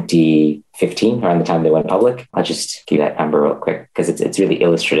 2015, around the time they went public. I'll just give you that number real quick because it's really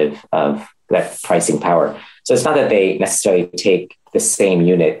illustrative of that pricing power. So it's not that they necessarily take the same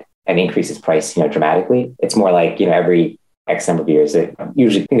unit and increase its price, dramatically. It's more like, every X number of years. They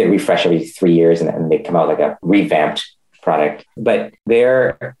usually think they refresh every 3 years and they come out like a revamped product. But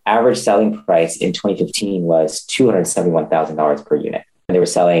their average selling price in 2015 was $271,000 per unit. And they were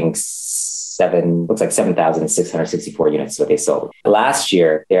selling 7,664 units is what they sold. Last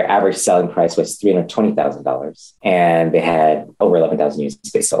year, their average selling price was $320,000 and they had over 11,000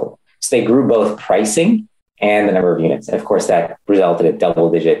 units they sold. So they grew both pricing and the number of units. And of course, that resulted in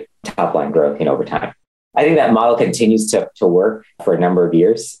double-digit top-line growth over time. I think that model continues to work for a number of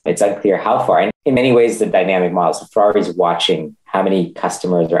years. It's unclear how far. And in many ways, the dynamic model. So Ferrari's watching how many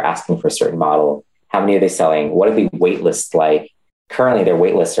customers are asking for a certain model, how many are they selling, what are the wait lists like? Currently, their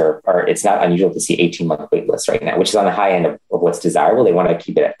wait lists are it's not unusual to see 18-month wait lists right now, which is on the high end of what's desirable. They want to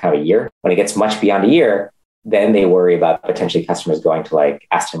keep it at kind of a year. When it gets much beyond a year, then they worry about potentially customers going to like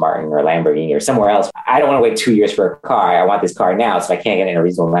Aston Martin or Lamborghini or somewhere else. I don't want to wait 2 years for a car. I want this car now. So if I can't get it in a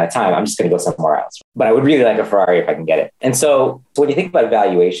reasonable amount of time, I'm just going to go somewhere else. But I would really like a Ferrari if I can get it. And so when you think about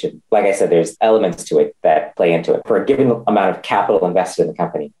valuation, like I said, there's elements to it that play into it. For a given amount of capital invested in the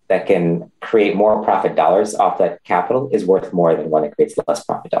company that can create more profit dollars off that capital is worth more than one that creates less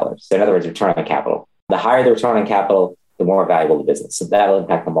profit dollars. So in other words, return on capital. The higher the return on capital, the more valuable the business. So that'll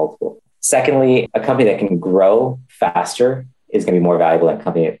impact the multiple. Secondly, a company that can grow faster is going to be more valuable than a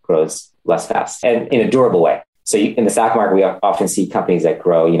company that grows less fast and in a durable way. So in the stock market, we often see companies that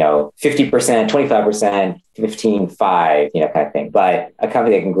grow, 50%, 25%, 15, 5, kind of thing. But a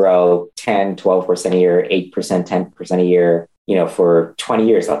company that can grow 10, 12% a year, 8%, 10% a year, for 20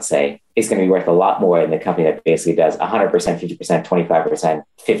 years, let's say, is going to be worth a lot more than the company that basically does 100%, 50%, 25%,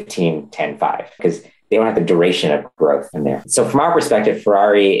 15, 10, 5, because they don't have the duration of growth in there. So from our perspective,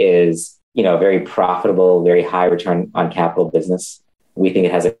 Ferrari is, a very profitable, very high return on capital business. We think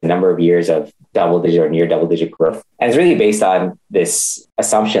it has a number of years of double-digit or near double-digit growth. And it's really based on this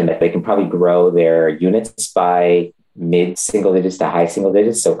assumption that they can probably grow their units by mid-single digits to high single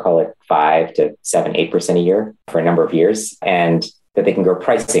digits. So call it 5 to 7, 8% a year for a number of years. And that they can grow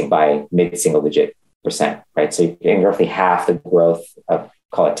pricing by mid-single digit %, right? So you can roughly half the growth of,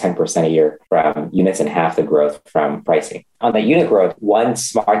 call it 10% a year from units and half the growth from pricing. On that unit growth, one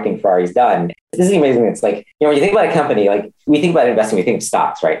smart thing Ferrari's done, this is amazing. It's like, when you think about a company, like we think about investing, we think of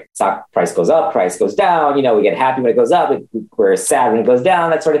stocks, right? Stock price goes up, price goes down, we get happy when it goes up, we're sad when it goes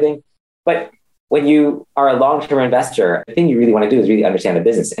down, that sort of thing. But when you are a long-term investor, the thing you really want to do is really understand the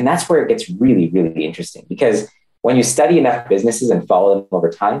business. And that's where it gets really, really interesting, because when you study enough businesses and follow them over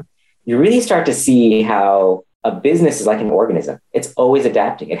time, you really start to see how a business is like an organism. It's always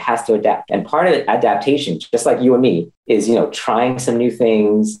adapting. It has to adapt. And part of adaptation, just like you and me, is, trying some new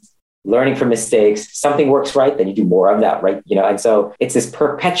things, learning from mistakes. Something works right, then you do more of that, right? And so it's this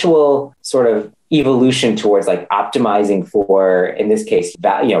perpetual sort of evolution towards like optimizing for, in this case,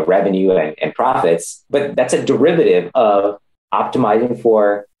 revenue and profits. But that's a derivative of optimizing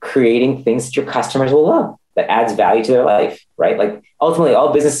for creating things that your customers will love, that adds value to their life, right? Like ultimately,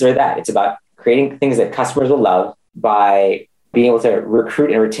 all businesses are that. It's about creating things that customers will love by being able to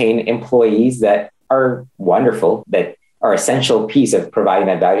recruit and retain employees that are wonderful, that are essential piece of providing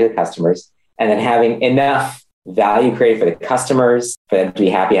that value to the customers, and then having enough value created for the customers, for them to be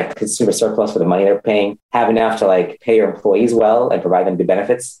happy, have consumer surplus for the money they're paying, have enough to like pay your employees well and provide them good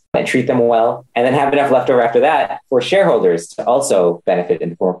benefits and treat them well, and then have enough left over after that for shareholders to also benefit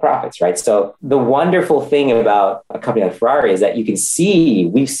in the form of profits, right? So the wonderful thing about a company like Ferrari is that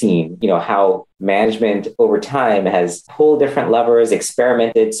we've seen, how management over time has pulled different levers,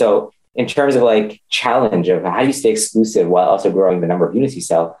 experimented. So in terms of like challenge of how do you stay exclusive while also growing the number of units you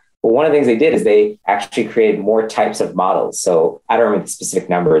sell, but one of the things they did is they actually created more types of models. So I don't remember the specific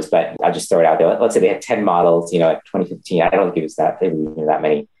numbers, but I'll just throw it out there. Let's say they had 10 models, at 2015. I don't think it was that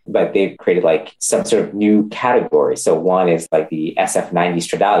many, but they've created like some sort of new category. So one is like the SF90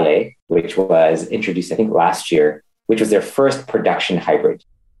 Stradale, which was introduced, I think, last year, which was their first production hybrid.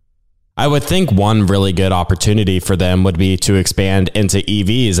 I would think one really good opportunity for them would be to expand into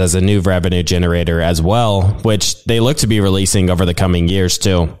EVs as a new revenue generator as well, which they look to be releasing over the coming years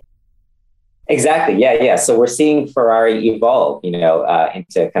too. Exactly. Yeah. So we're seeing Ferrari evolve,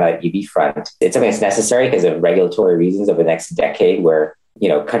 into kind of EV front. It's something that's necessary because of regulatory reasons over the next decade where,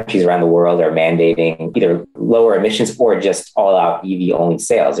 countries around the world are mandating either lower emissions or just all out EV only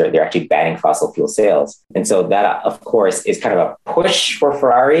sales, or they're actually banning fossil fuel sales. And so that, of course, is kind of a push for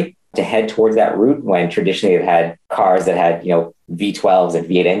Ferrari to head towards that route when traditionally they've had cars that had, V12s and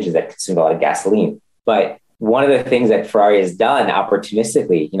V8 engines that consumed a lot of gasoline. But one of the things that Ferrari has done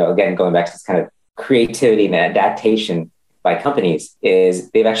opportunistically, again, going back to this kind of creativity and adaptation by companies,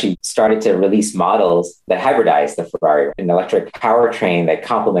 is they've actually started to release models that hybridize the Ferrari, an electric powertrain that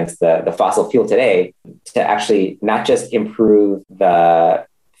complements the fossil fuel today, to actually not just improve the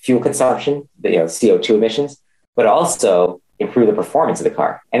fuel consumption, the CO2 emissions, but also improve the performance of the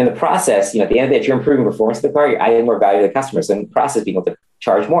car. And in the process, at the end of the day, if you're improving performance of the car, you're adding more value to the customers. So in the process, being able to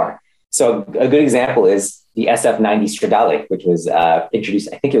charge more. So a good example is the SF90 Stradale, which was introduced,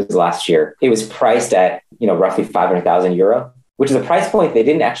 I think it was last year. It was priced at, roughly 500,000 euro, which is a price point they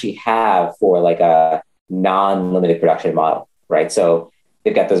didn't actually have for like a non-limited production model, right? So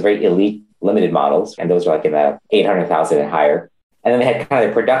they've got those very elite limited models, and those are like in the 800,000 and higher. And then they had kind of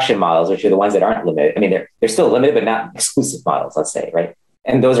the production models, which are the ones that aren't limited. I mean, they're still limited, but not exclusive models, let's say, right?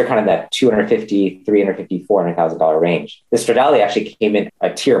 And those are kind of that $250,000, $350,000, $400,000 range. The Stradale actually came in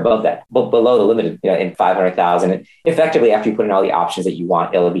a tier above that, but below the limited, in $500,000. And effectively, after you put in all the options that you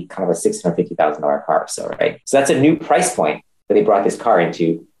want, it'll be kind of a $650,000 car. So, right. So that's a new price point that they brought this car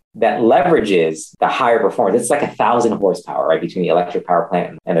into that leverages the higher performance. It's like 1,000 horsepower, right, between the electric power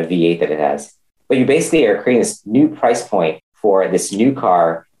plant and the V8 that it has. But you basically are creating this new price point for this new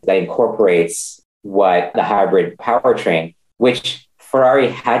car that incorporates what the hybrid powertrain, which Ferrari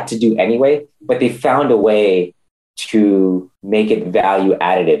had to do anyway, but they found a way to make it value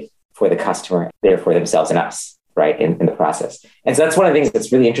additive for the customer, therefore themselves and us, right, in the process. And so that's one of the things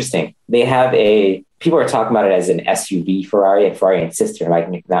that's really interesting. They have people are talking about it as an SUV Ferrari, and Ferrari insists they're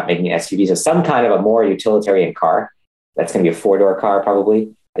not making an SUV. So some kind of a more utilitarian car. That's going to be a 4-door car,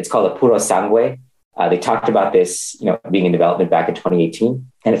 probably. It's called a Puro Sangue. They talked about this, being in development back in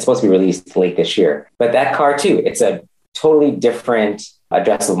 2018, and it's supposed to be released late this year. But that car too, it's a totally different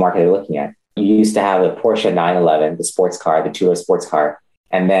addressable market they're looking at. You used to have the Porsche 911, the sports car, the two-row sports car.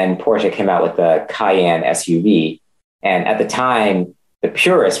 And then Porsche came out with the Cayenne SUV. And at the time, the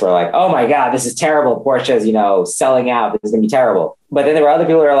purists were like, oh my God, this is terrible. Porsche's, selling out. This is going to be terrible. But then there were other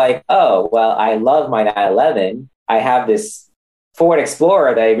people who are like, oh, well, I love my 911. I have this Ford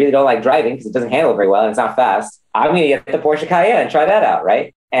Explorer that I really don't like driving because it doesn't handle very well and it's not fast. I'm going to get the Porsche Cayenne and try that out,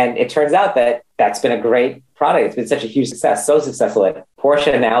 right? And it turns out that that's been a great product. It's been such a huge success, so successful that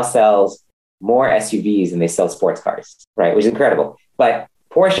Porsche now sells more SUVs than they sell sports cars, right? Which is incredible. But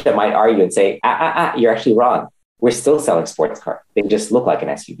Porsche might argue and say, you're actually wrong. We're still selling sports cars. They just look like an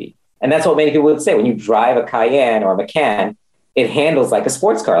SUV. And that's what many people would say. When you drive a Cayenne or a Macan, it handles like a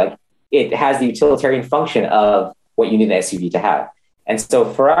sports car. Like it has the utilitarian function of what you need an SUV to have. And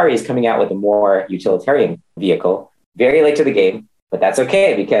so Ferrari is coming out with a more utilitarian vehicle, very late to the game, but that's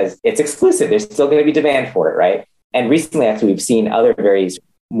okay because it's exclusive. There's still going to be demand for it, right? And recently, actually, we've seen other very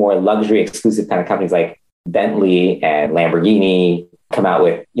more luxury exclusive kind of companies like Bentley and Lamborghini come out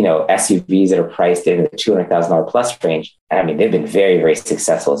with, SUVs that are priced in the $200,000 plus range. And I mean, they've been very, very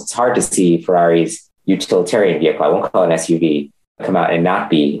successful. It's hard to see Ferrari's utilitarian vehicle, I won't call it an SUV, come out and not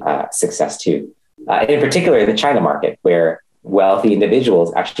be a success too. In particular, the China market, where wealthy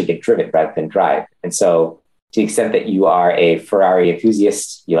individuals actually get driven rather than drive. And so to the extent that you are a Ferrari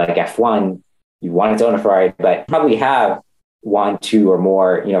enthusiast, you like F1, you want to own a Ferrari, but probably have 1, 2 or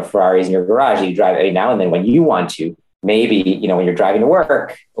more, Ferraris in your garage that you drive every now and then when you want to. Maybe, when you're driving to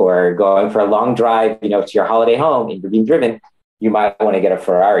work or going for a long drive, to your holiday home and you're being driven, you might want to get a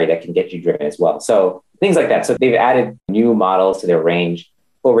Ferrari that can get you driven as well. So things like that. So they've added new models to their range.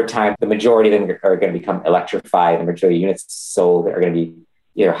 Over time, the majority of them are going to become electrified. The majority of units sold are going to be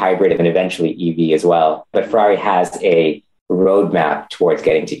either hybrid and eventually EV as well. But Ferrari has a roadmap towards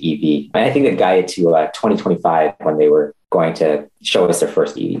getting to EV. And I think they guided to 2025 when they were going to show us their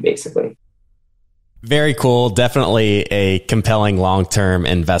first EV, basically. Very cool. Definitely a compelling long-term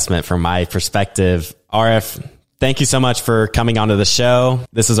investment from my perspective. Arif, thank you so much for coming onto the show.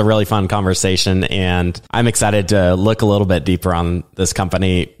 This is a really fun conversation, and I'm excited to look a little bit deeper on this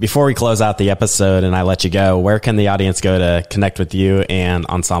company. Before we close out the episode and I let you go, where can the audience go to connect with you and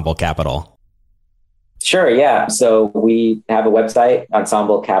Ensemble Capital? Sure, yeah. So we have a website,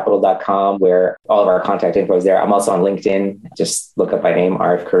 ensemblecapital.com, where all of our contact info is there. I'm also on LinkedIn. Just look up my name,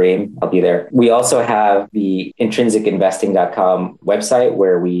 Arif Karim. I'll be there. We also have the intrinsicinvesting.com website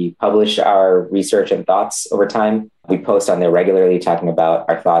where we publish our research and thoughts over time. We post on there regularly talking about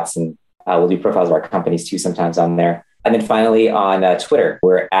our thoughts, and we'll do profiles of our companies too sometimes on there. And then finally on Twitter,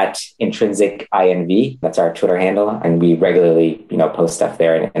 we're at intrinsicinv. That's our Twitter handle. And we regularly, post stuff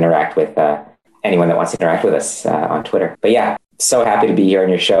there and interact with anyone that wants to interact with us on Twitter. But yeah, so happy to be here on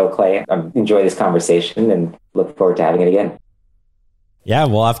your show, Clay. I enjoy this conversation and look forward to having it again. Yeah,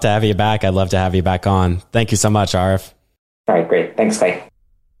 we'll have to have you back. I'd love to have you back on. Thank you so much, Arif. All right, great. Thanks, Clay.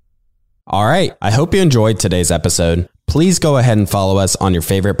 All right. I hope you enjoyed today's episode. Please go ahead and follow us on your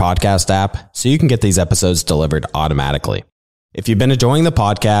favorite podcast app so you can get these episodes delivered automatically. If you've been enjoying the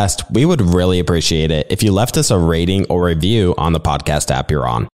podcast, we would really appreciate it if you left us a rating or review on the podcast app you're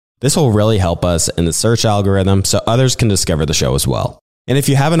on. This will really help us in the search algorithm so others can discover the show as well. And if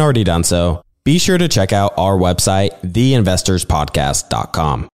you haven't already done so, be sure to check out our website,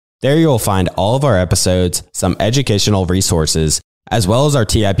 theinvestorspodcast.com. There you will find all of our episodes, some educational resources, as well as our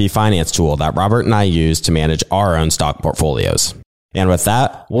TIP finance tool that Robert and I use to manage our own stock portfolios. And with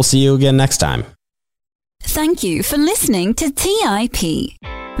that, we'll see you again next time. Thank you for listening to TIP.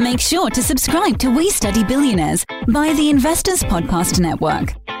 Make sure to subscribe to We Study Billionaires by the Investors Podcast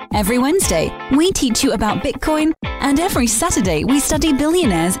Network. Every Wednesday, we teach you about Bitcoin, and every Saturday, we study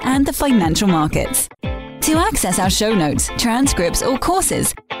billionaires and the financial markets. To access our show notes, transcripts, or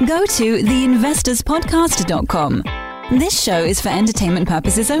courses, go to theinvestorspodcast.com. This show is for entertainment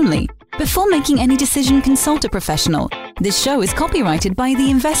purposes only. Before making any decision, consult a professional. This show is copyrighted by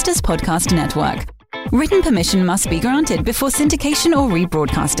the Investors Podcast Network. Written permission must be granted before syndication or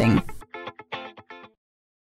rebroadcasting.